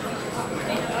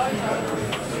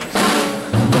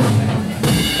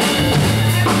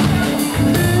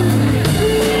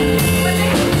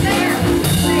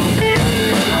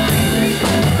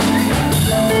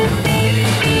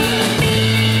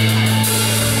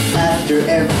 After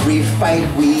every fight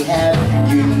we have,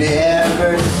 you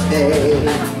never stay.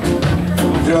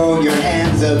 Throw your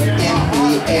hands up in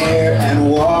the air and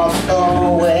walk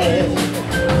away.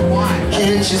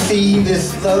 Can't you see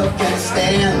this love can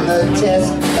stand the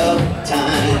test of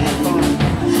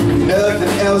time?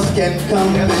 Nothing else can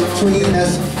come between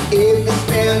us if we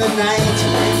spend the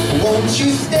night. Won't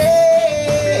you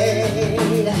stay?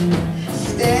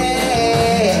 Stay.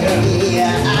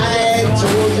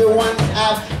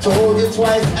 I've told you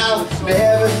twice, I'll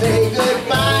never say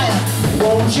goodbye.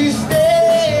 Won't you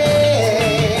stay,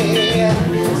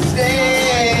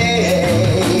 stay?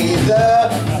 The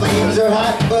flames are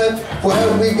hot, but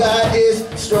what we got is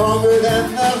stronger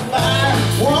than the fire.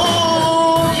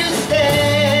 Won't you stay?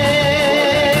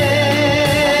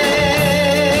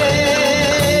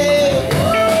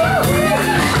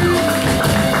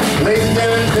 Ladies and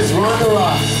gentlemen, Miss Rhonda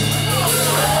Ross.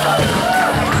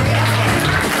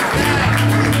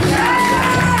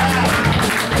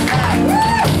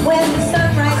 When the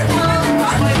sunrise comes,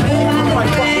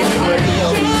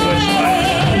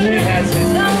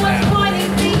 no one's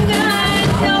pointing fingers,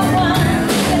 no one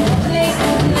place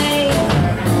to blame.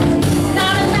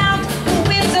 Not about who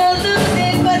wins or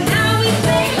loses, but how we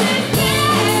play the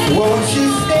game. Won't you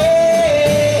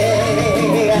stay,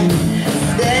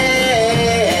 stay?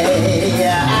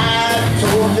 I've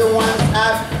told you once,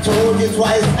 I've told you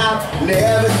twice, I'll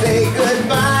never say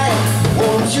goodbye.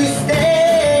 Won't you stay?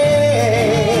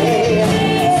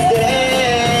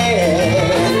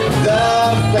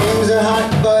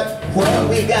 What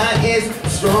we got is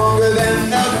stronger than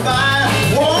the fire.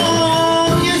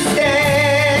 Won't you stay?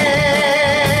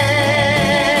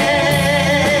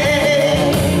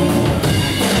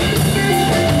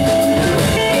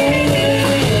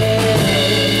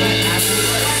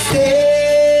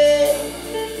 Stay,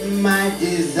 my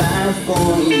desire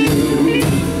for you.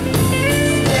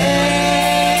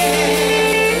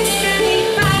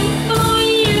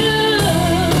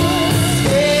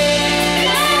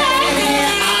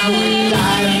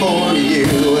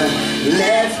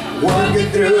 Work it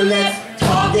through, let's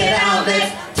talk it out,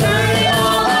 let's turn it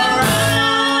all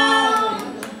around.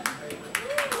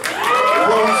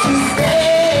 Won't you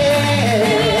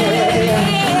stay,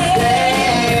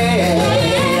 stay?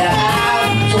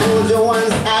 I've told you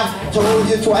once, I've told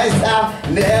you twice, I'll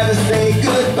never say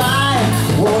goodbye.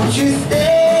 Won't you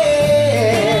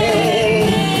stay,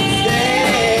 stay?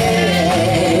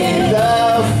 The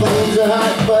flames are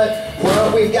hot, but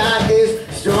what we got is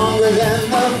stronger than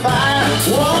the fire.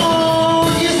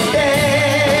 Won't you stay?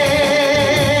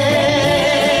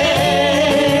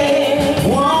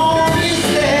 Won't you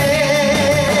stay?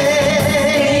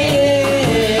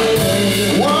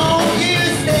 Won't you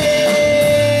stay?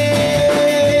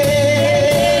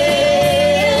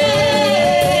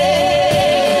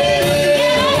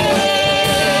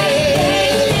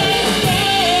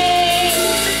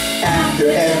 After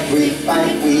every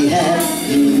fight we have,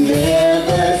 you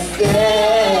never stay.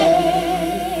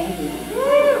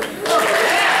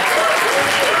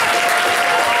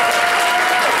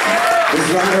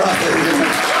 Rhonda Ross, ladies and gentlemen.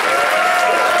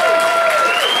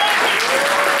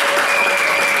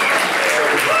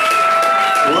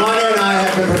 Rhonda and I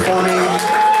have been performing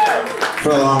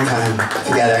for a long time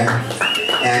together,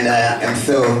 and I'm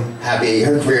so happy.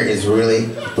 Her career is really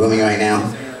booming right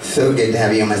now. So good to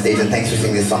have you on my stage, and thanks for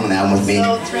singing this song on the album with me.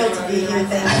 So thrilled to be here.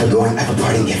 Thank you. I have a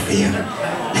parting gift for you.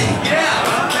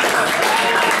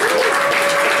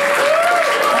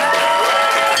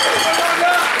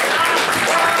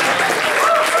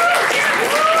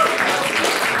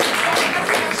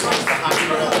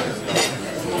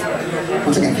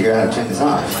 Once I can figure out how to turn this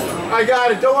off. I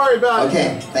got it, don't worry about it.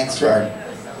 Okay, thanks, Gerard.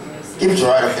 Give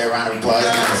Gerard up there a round of applause.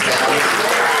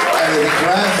 Everything for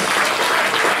us.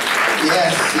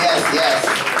 Yes, yes, yes.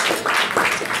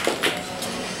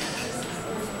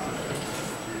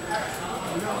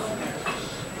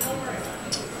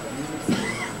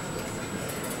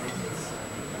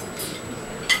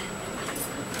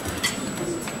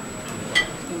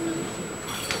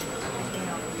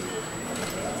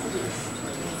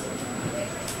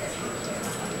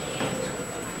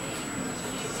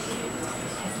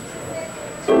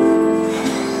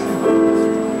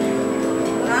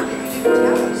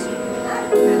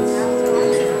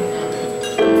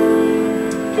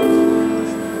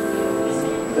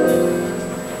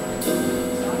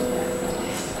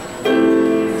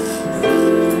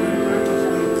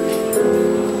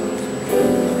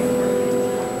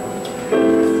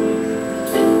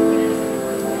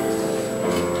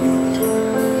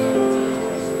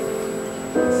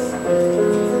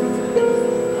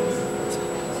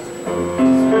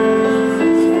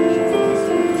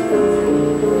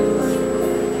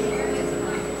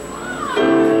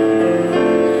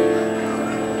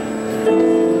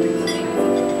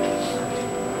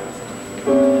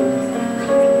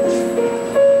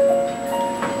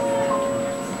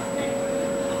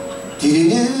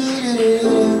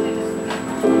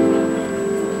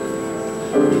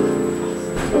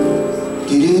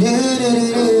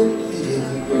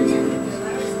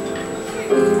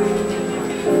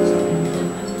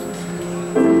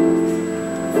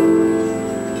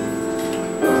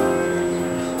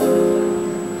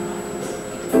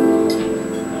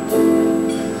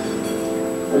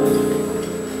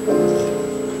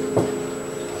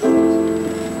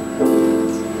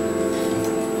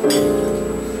 Tell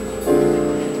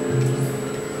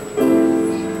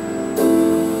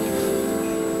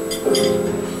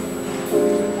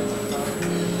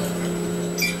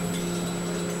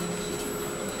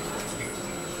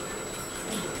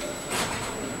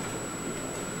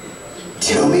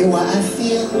me why I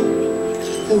feel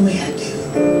the way I do,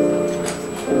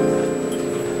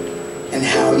 and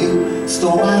how you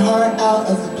stole my heart out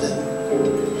of the blue.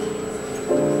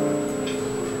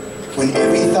 When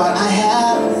every thought I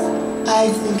have, I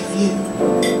think of you.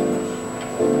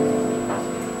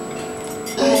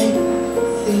 I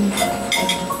think of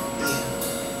you.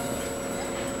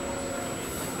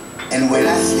 And when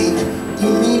I sleep, you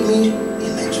meet me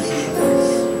in my dreams,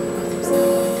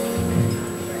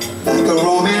 like a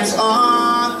romance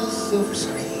on the silver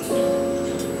screen.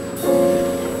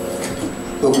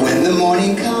 But when the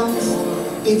morning comes,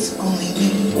 it's only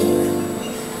me.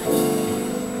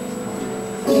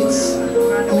 It's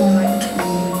only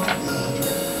me.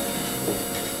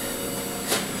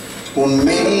 Well,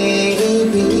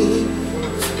 maybe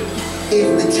if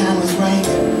the time was right,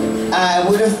 I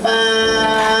would have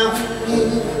found you.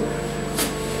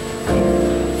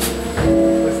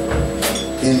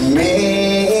 And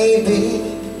maybe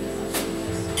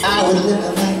I would live a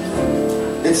life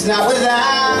that's not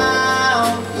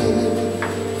without you.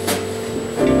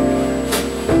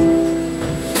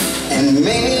 And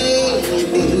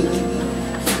maybe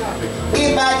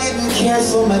if I didn't care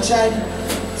so much, I'd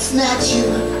snatch you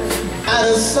out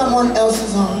of someone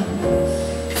else's arms.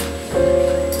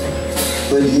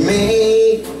 But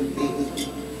maybe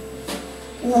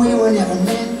we were never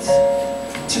meant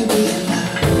to be in love.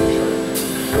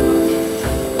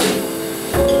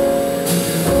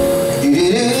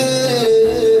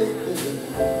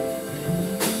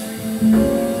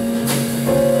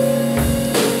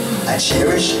 I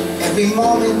cherish every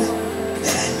moment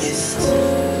that I missed,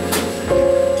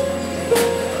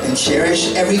 and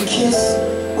cherish every kiss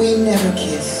we never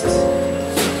kissed.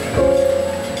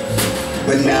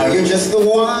 But now you're just the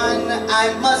one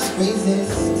I must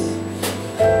resist.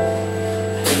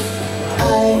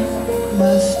 I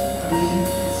must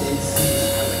resist.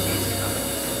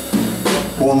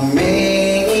 Well,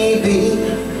 maybe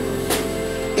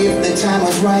if the time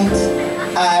was right,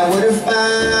 I would have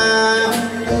found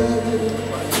you.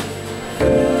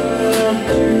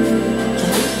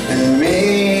 And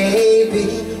maybe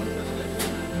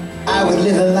I would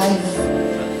live a life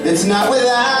that's not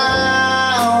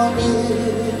without you.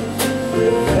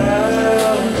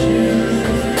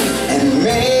 And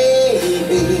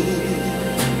maybe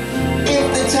if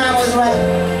the time was right,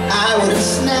 I would have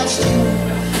snatched you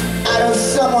out of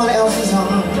someone else's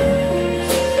arms.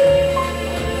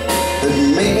 But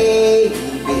maybe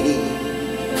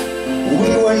we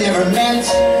were never meant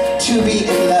to be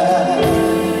in love.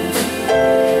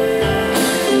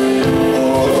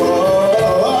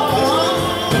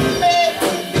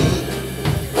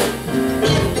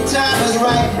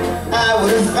 I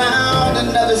would have found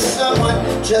another someone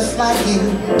just like you.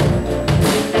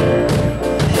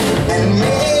 And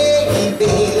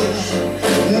maybe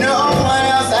no one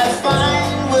else I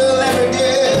find will ever do.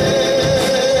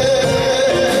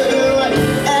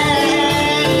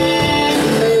 And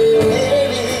maybe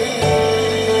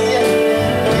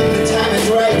when the time is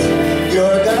right,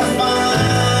 you're gonna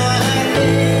find me.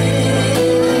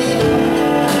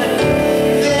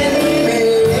 Then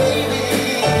maybe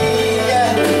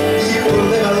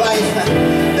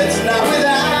that's not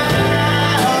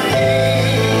without me.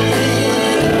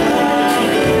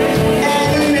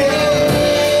 And maybe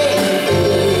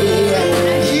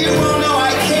you will know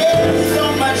I care so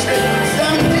much that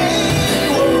someday you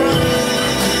will run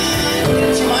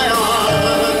into my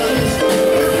arms.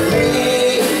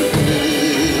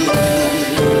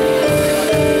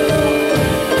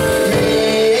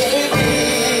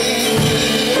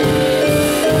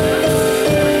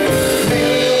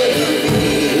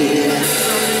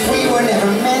 We were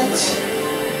never meant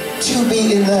to be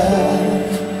in love.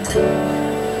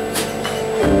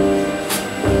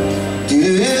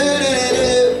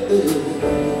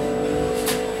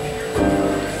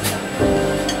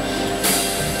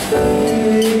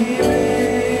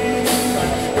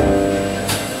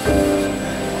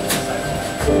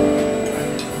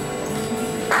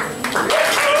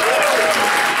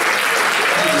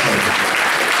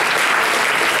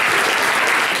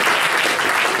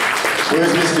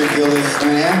 Where's Mr. Gildas?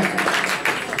 Man?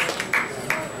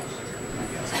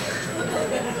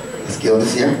 Is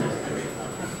Gildas here?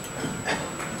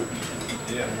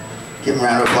 Give him a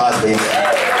round of applause, please.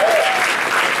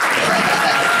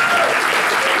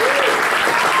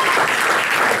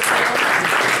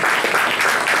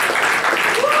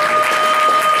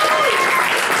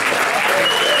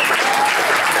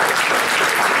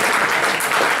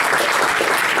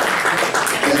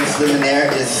 Jocelyn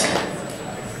there is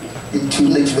in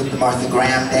tutelage with the Martha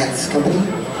Graham Dance Company.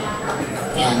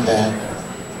 And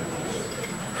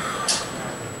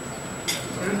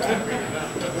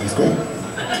that's great.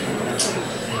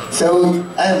 So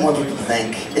I have more people to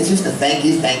thank. It's just a thank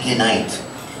you night.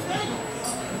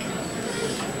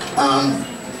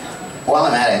 While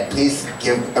I'm at it, please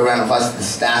give a round of applause to the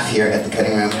staff here at the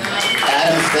cutting room.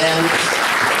 Adam, Stan,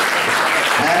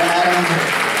 Adam.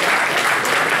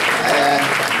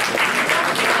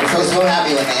 I was so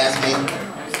happy when they asked me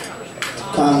to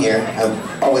come here. I've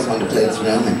always wanted to play this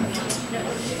room, and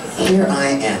here I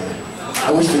am.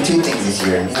 I wish for two things this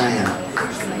year, and here I am.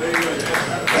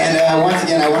 And once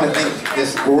again, I want to thank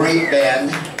this great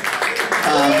band.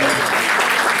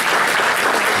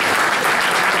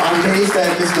 On bass, I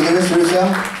have Mr. Louis Russo.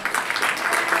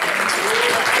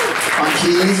 On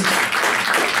keys,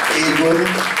 Abe Wood.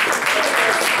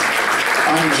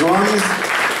 On drums,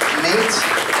 Nate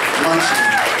Munchen.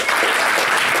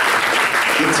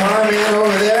 Guitar man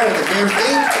over there with the bare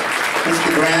feet, Mr.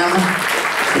 Graham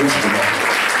Houston.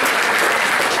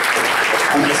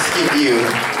 I'm going to skip you.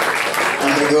 I'm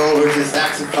going to go over to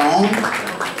saxophone.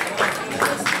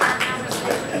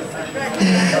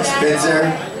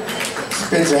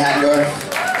 Spencer Hattendorf.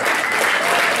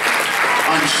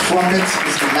 On trumpets,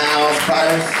 Mr. Miles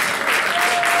Potter.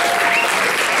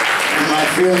 And my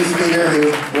fearless leader who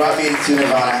brought me to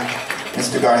Nirvana,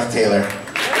 Mr. Garth Taylor.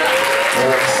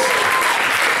 Lyrics.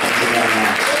 Thank you very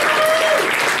much.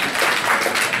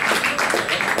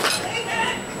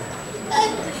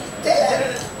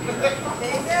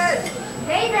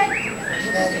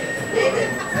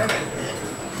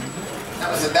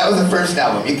 That was the first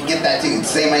album. You can get that too.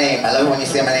 Say My Name. I love it when you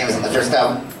say my name is on the first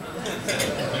album.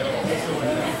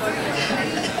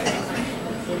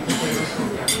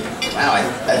 Wow,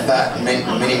 I thought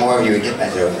many more of you would get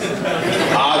that joke.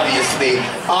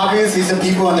 Obviously some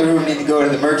people in the room need to go to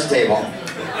the merch table.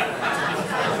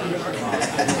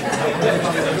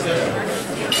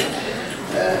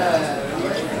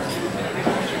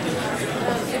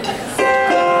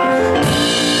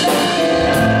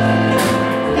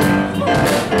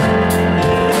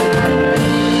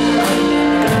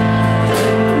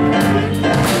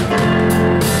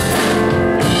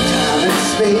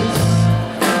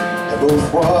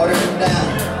 Both watered down,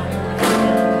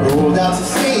 rolled out to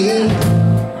sea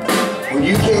when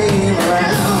you came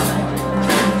around.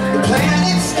 The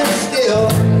planet stood still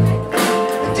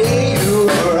the day you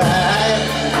arrived.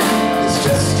 It's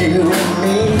just you and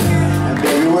me, and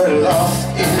baby we're lost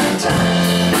in time.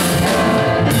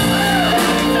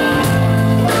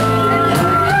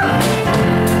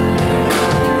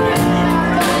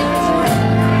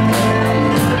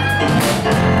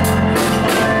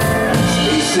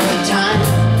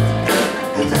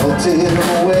 Melted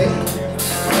away,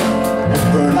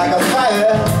 burn like a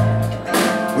fire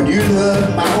when you look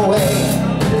my way.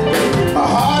 My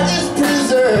heart is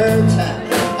preserved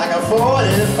like a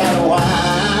fortified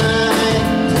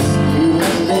wine. Just you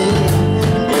and me,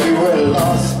 baby, we're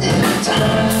lost in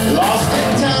time, lost in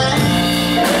time.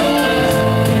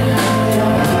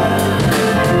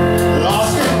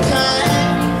 Lost in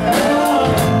time.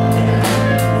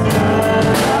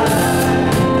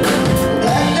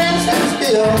 Black dance and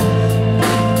still.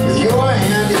 With your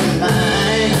hand in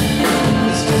mine,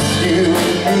 it's just you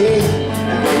and me,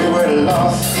 and baby we're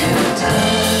lost in time.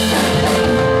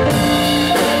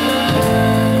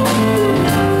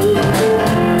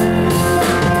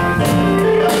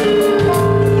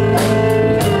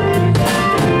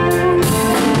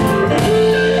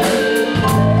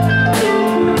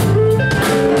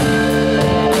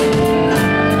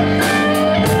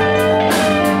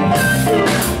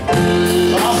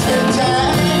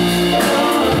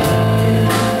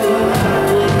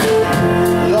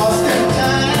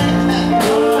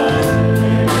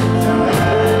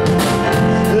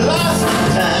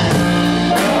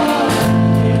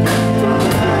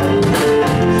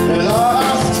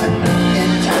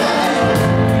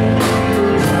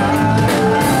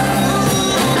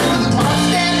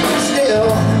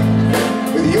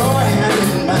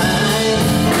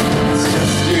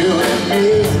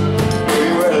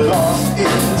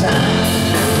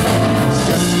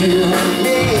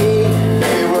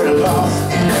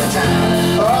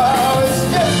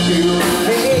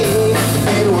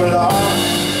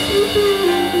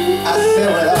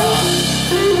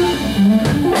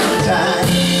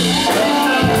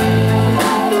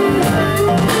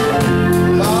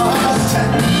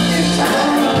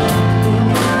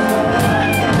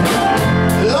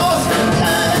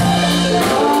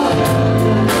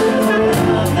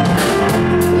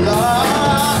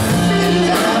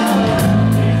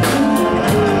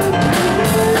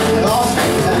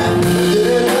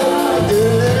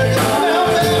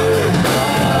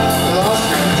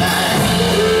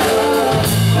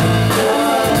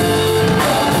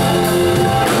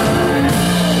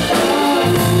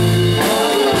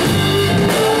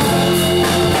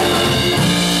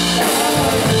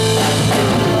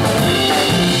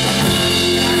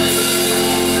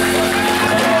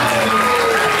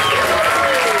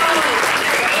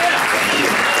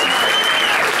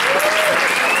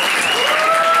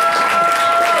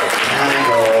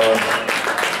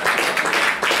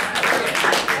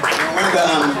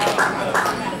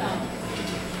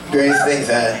 Greatest things,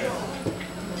 there's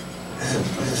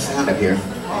a sound up here.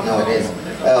 I don't know what it is.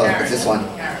 Oh, it's this one.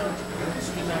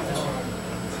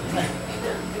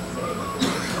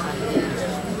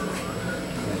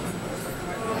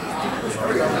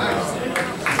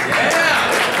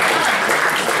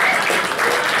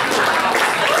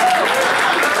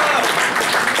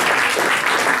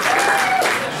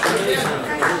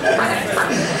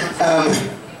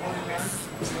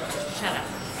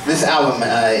 This album,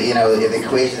 you know, the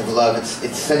equation of love.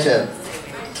 It's such a,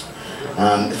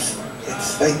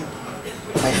 it's like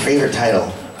my favorite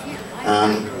title.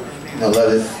 You know,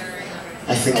 love is.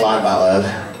 I sing a lot about love,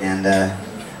 and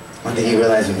one thing you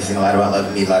realize when you sing a lot about love,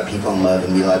 you meet a lot of people in love,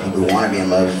 and meet a lot of people who want to be in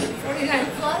love.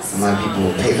 And a lot of people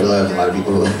who pay for love, and a lot of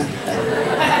people who. I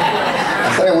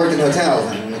thought I worked in hotels.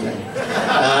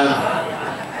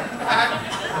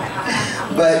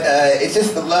 But it's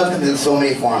just the love comes in so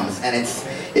many forms, and it's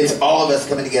all of us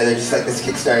coming together, just like this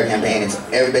Kickstarter campaign. It's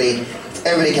everybody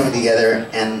coming together,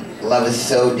 and love is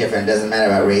so different. It doesn't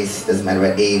matter about race, doesn't matter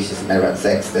about age, doesn't matter about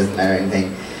sex, doesn't matter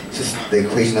anything. It's just the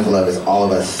equation of love is all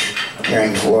of us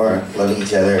caring for, loving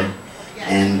each other,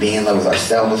 and being in love with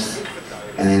ourselves,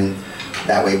 and then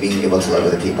that way being able to love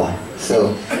other people.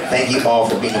 So thank you all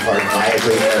for being a part of my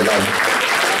equation of love.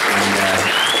 And,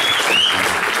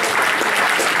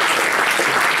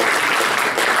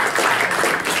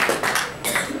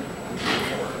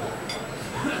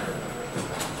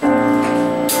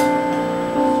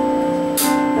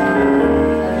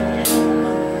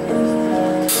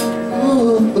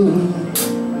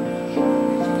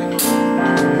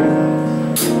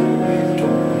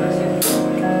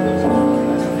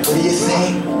 what do you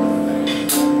say?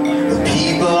 The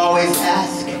people always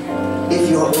ask if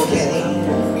you're okay.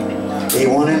 They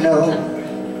want to know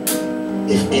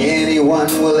if anyone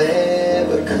will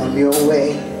ever come your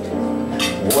way.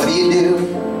 What do you do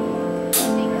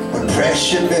when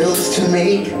pressure builds to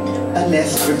make a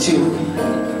nest for two?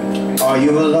 Are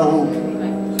you alone?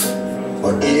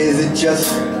 Or is it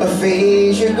just a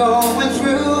phase you're going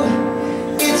through?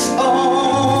 It's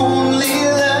only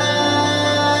love.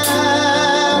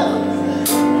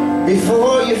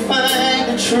 Before you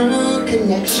find a true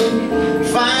connection,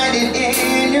 find it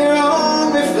in your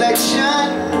own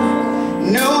reflection.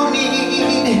 No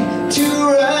need to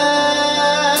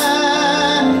rush.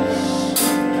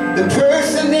 The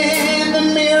person in the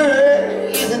mirror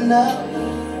is enough.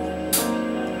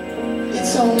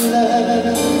 It's only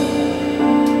love.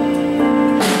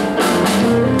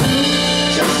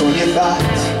 When you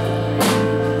thought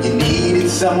you needed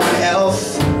someone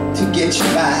else to get you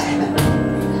by,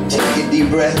 take a deep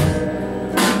breath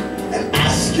and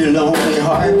ask your lonely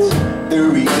heart the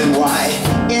reason why.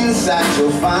 Inside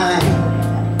you'll find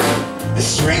the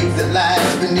strength that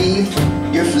lies beneath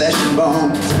your flesh and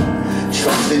bones.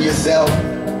 Trust in yourself,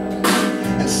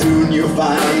 and soon you'll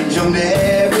find you'll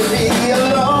never be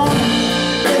alone.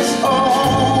 It's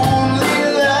only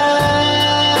love.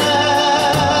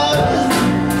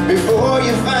 Before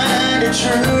you find a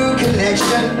true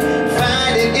connection,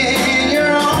 find it in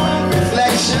your own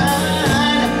reflection.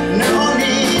 No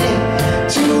need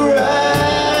to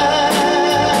rush.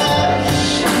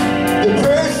 The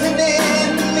person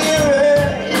in the mirror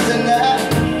is enough.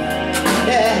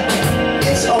 Yeah,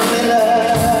 it's only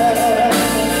love.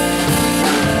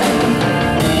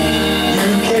 You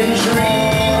can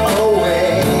dream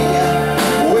away,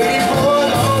 waiting for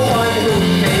the one who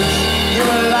makes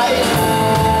your life.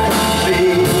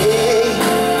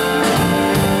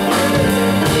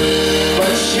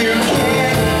 But you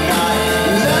cannot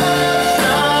love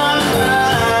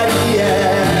somebody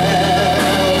else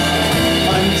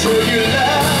until you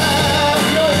love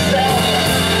yourself.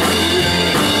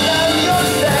 Love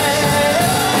yourself.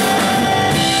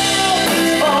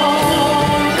 It's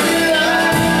only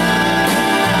love.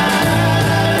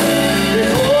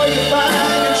 Before you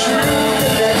find a true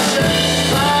connection,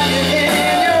 find it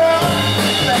in your own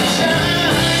reflection.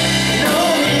 No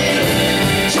need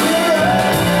to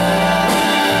rush.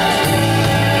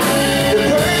 The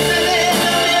person in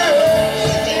the mirror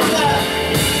is enough.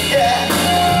 Yeah,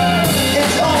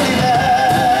 it's only love.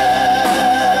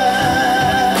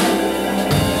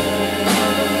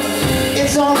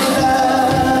 It's only love.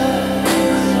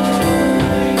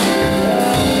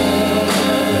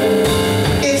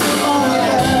 It's only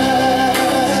love.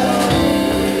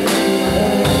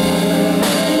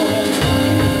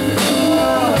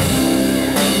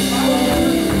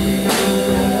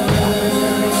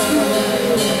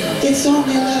 It's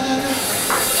only love.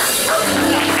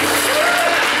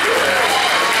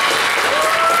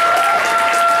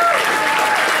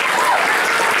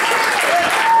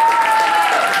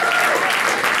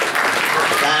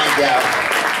 Thank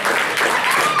you.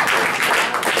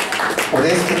 Well,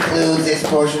 this concludes this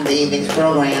portion of the evening's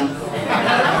program.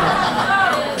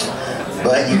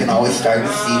 But you can always start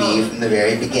the CD from the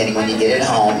very beginning when you get it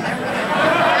home.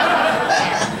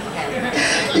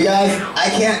 You guys, I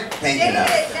can't thank you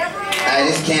enough. I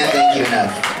just can't thank you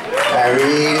enough. I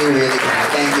really, really can't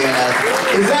thank you enough.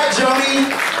 Is that Joni?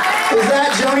 Is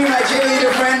that Joni, my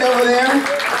cheerleader friend over there?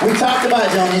 We talked about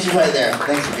Joni, she's right there.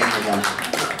 Thanks for being here, Joni.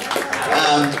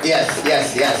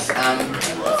 Yes.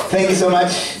 Thank you so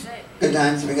much. Good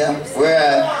times, here we go.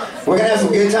 We're gonna have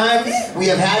some good times. We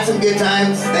have had some good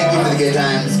times. Thank you for the good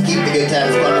times. Keep the good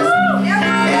times coming.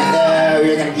 And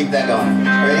we're gonna keep that going.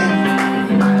 Ready?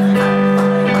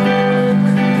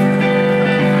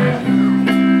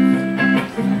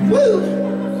 Woo!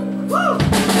 Woo!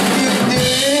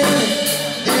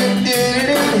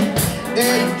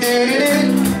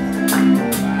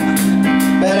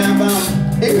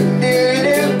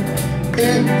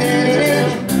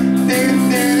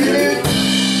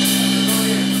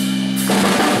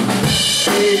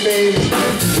 Hey baby,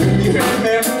 do you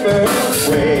remember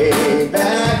way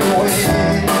back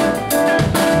when?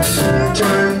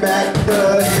 Turn back the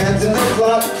hands of the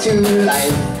clock to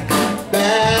life.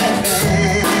 Back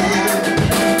then,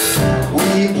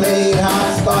 we played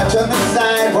hopscotch on the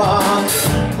sidewalk.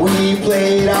 We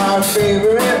played our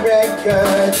favorite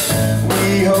records.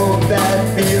 We hoped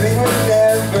that feeling would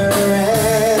never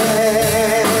end.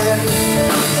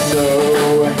 So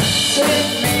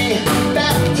take me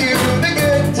back to the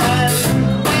good times,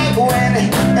 back when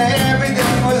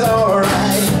everything was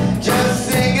alright. Just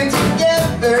singing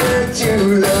together to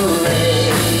the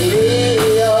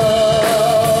radio.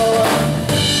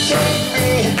 Take me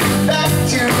back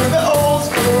to the old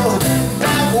school,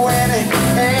 back when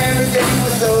everything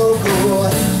was so cool.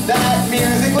 That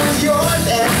music was yours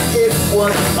and it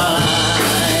was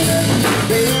mine.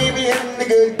 Baby, in the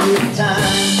good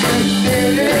times.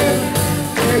 Baby, in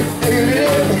the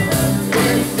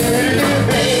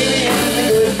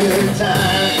good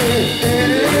times.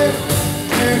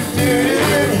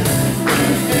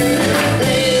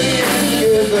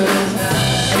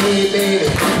 Hey baby,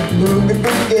 who could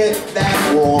forget that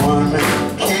warm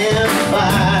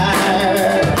campfire?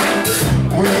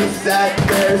 We sat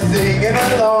there singing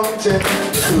along to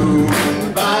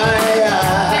Kumbaya.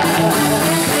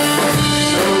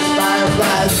 Those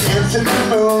fireflies dance in the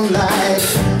moonlight.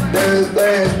 Those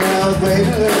birds smells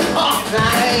waiting all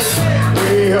night.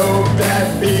 We hope that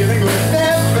feeling would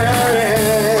never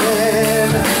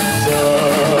end. So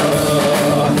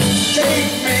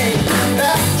take me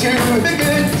back to the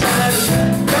good times,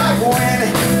 back when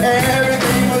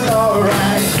everything was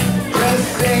alright. Just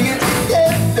singing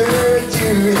together to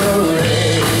the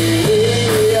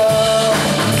radio.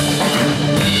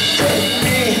 Take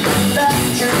me back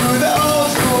to the old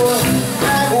school,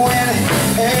 back when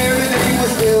everything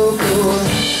was still cool.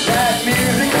 That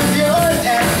music was yours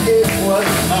and it was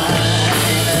mine.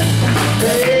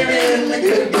 Baby, in the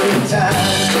good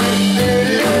times.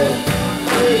 Baby, in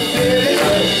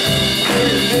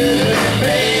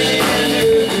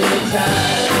the good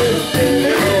times.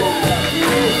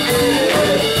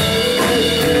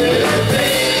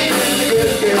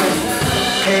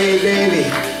 Hey baby,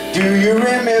 do you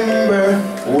remember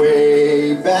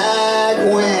way back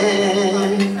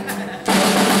when?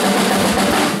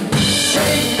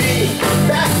 Take me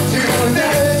back to the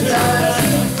good times,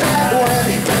 back when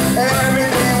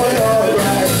everything was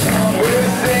alright. We're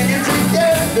singing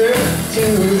together to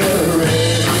the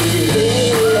radio.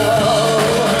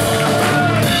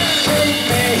 Take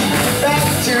me back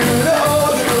to the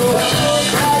old school,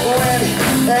 back when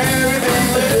everything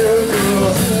was so cool.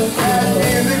 That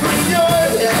music was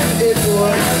yours and it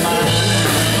was mine.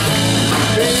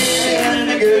 Baby, in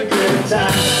the good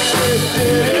times.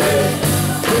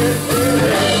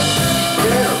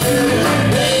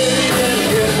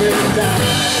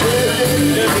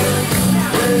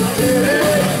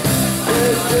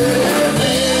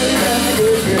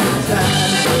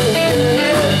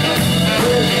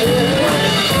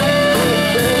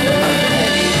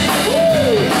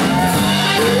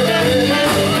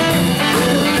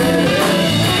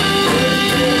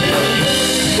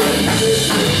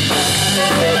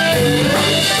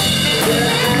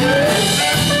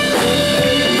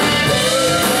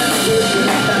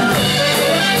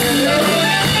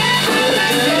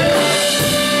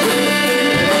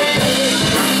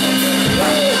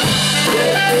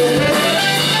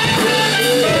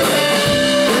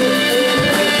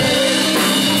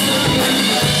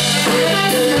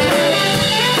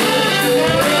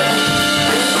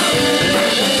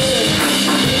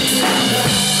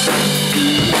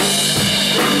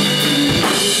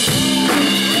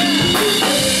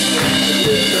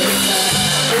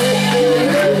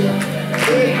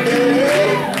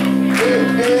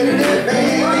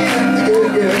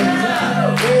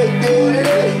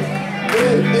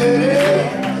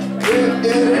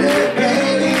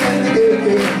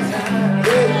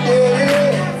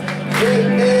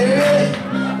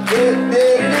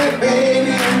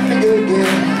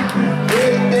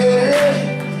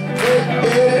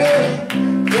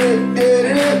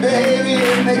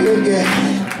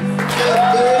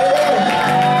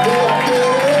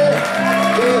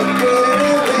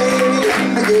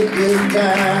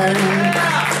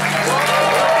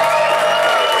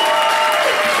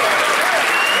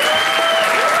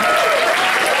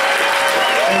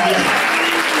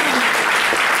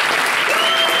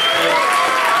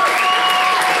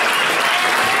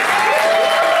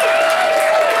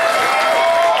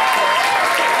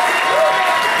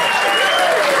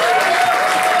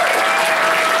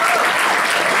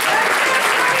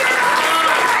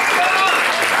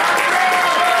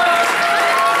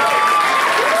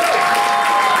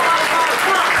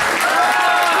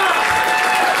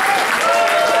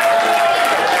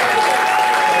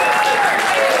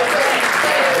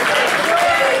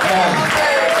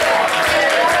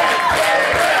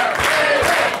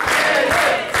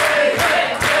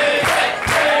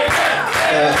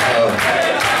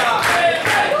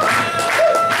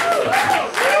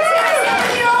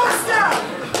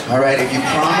 All right, if you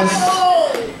promise.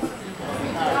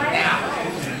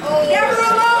 Never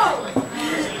alone.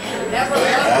 Never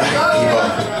alone.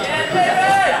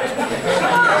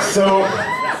 So,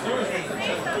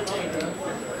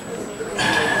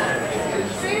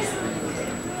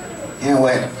 you know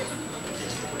what?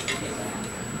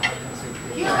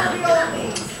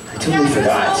 I totally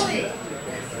forgot.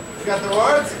 You got the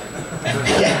words?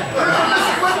 Yeah.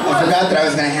 I forgot that I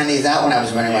was going to hand these out when I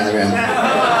was running around the room.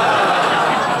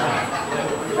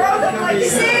 Sing,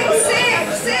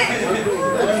 sing.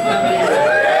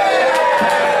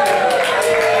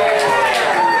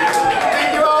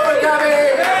 Thank you all for coming.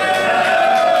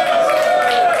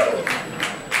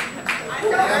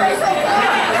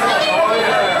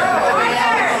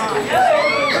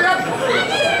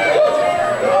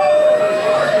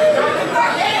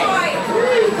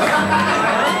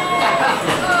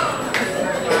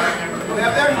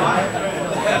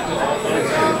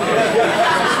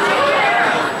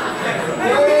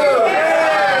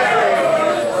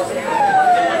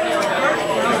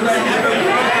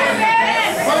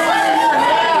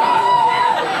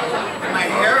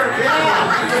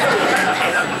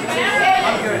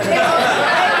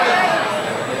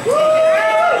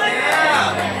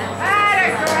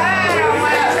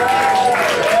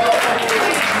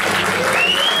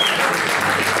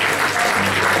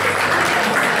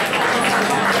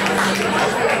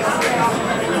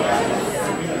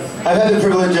 I've had the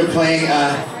privilege of playing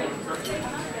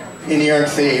in New York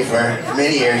City for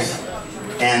many years,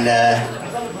 and the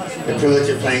privilege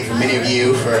of playing for many of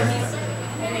you for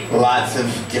lots of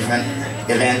different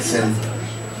events and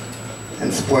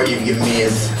support you've given me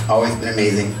has always been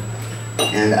amazing.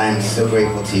 And I'm so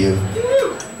grateful to you,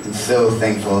 and so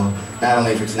thankful, not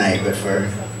only for tonight, but for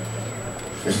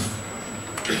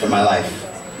my life.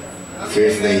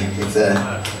 Seriously, it's an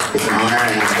honor,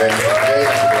 and I'm very, very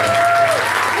lucky.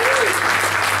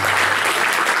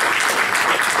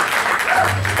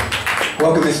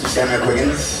 Welcome, Mr. Samuel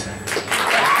Quiggins.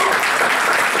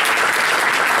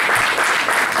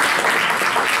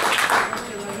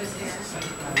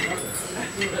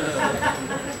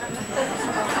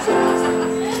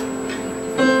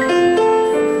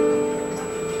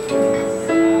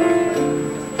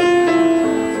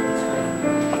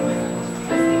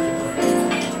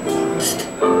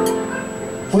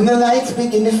 When the lights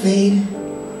begin to fade,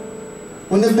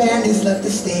 when the band has left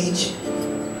the stage,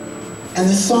 and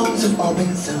the songs have all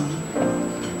been sung,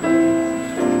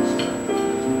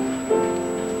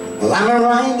 well, I'm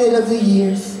reminded of the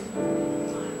years,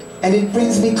 and it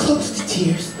brings me close to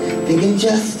tears, thinking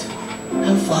just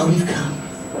how far we've come.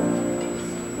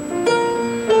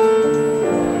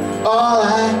 All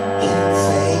I can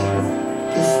say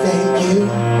is thank you.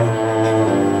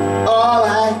 All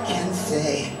I can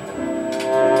say,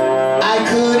 I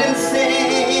couldn't sing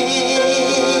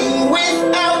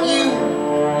without you.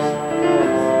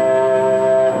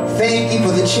 Thank you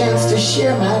for the chance to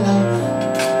share my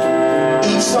love.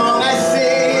 Each song I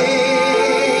sing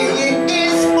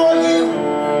is for you,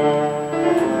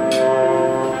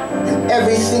 and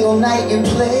every single night you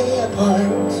play a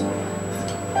part.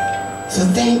 So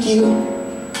thank you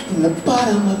from the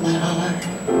bottom of my heart.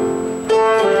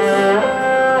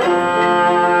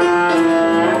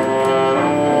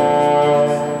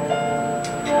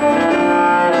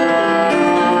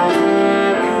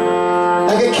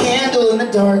 Like a candle in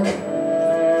the dark,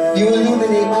 you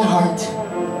illuminate my heart,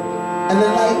 and the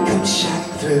light comes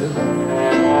shining through.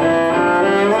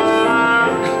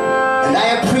 And I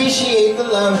appreciate the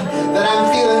love that I'm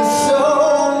feeling so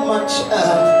much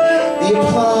of. The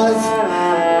applause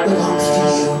belongs to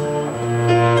you.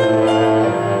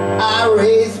 I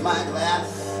raise my glass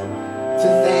to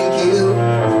thank you.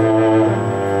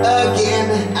 Again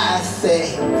I say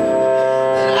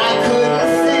that I couldn't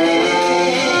sing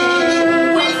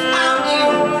without you.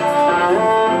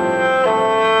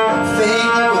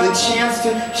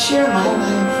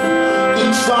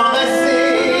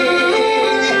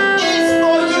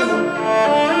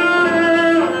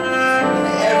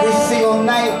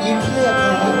 play a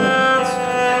part.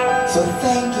 So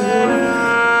thank you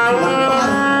from the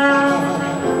bottom of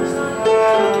my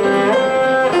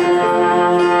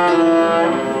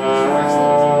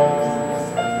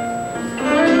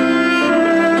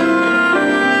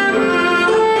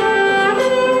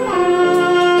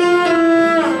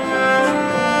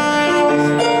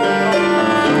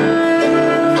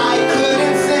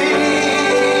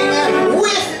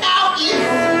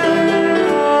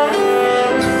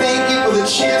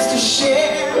chance to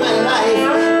share my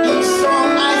life. Each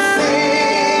song I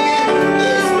sing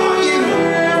is for you.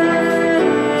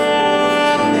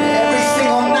 Every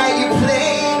single night you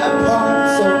play a part.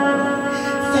 So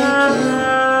thank you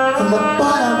from the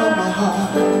bottom of my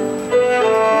heart.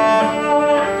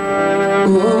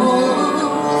 Ooh,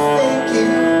 thank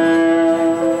you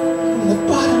from the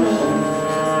bottom of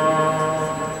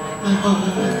my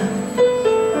heart.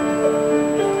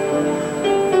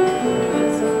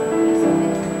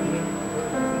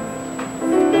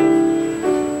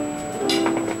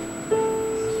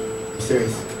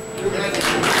 Serious.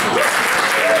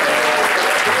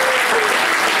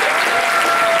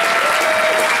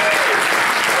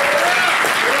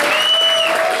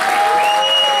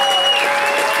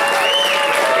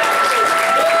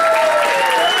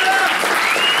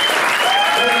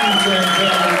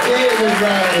 David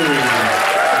Raleigh.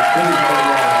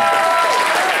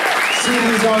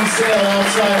 CDs on sale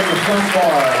outside of the front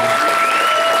bar.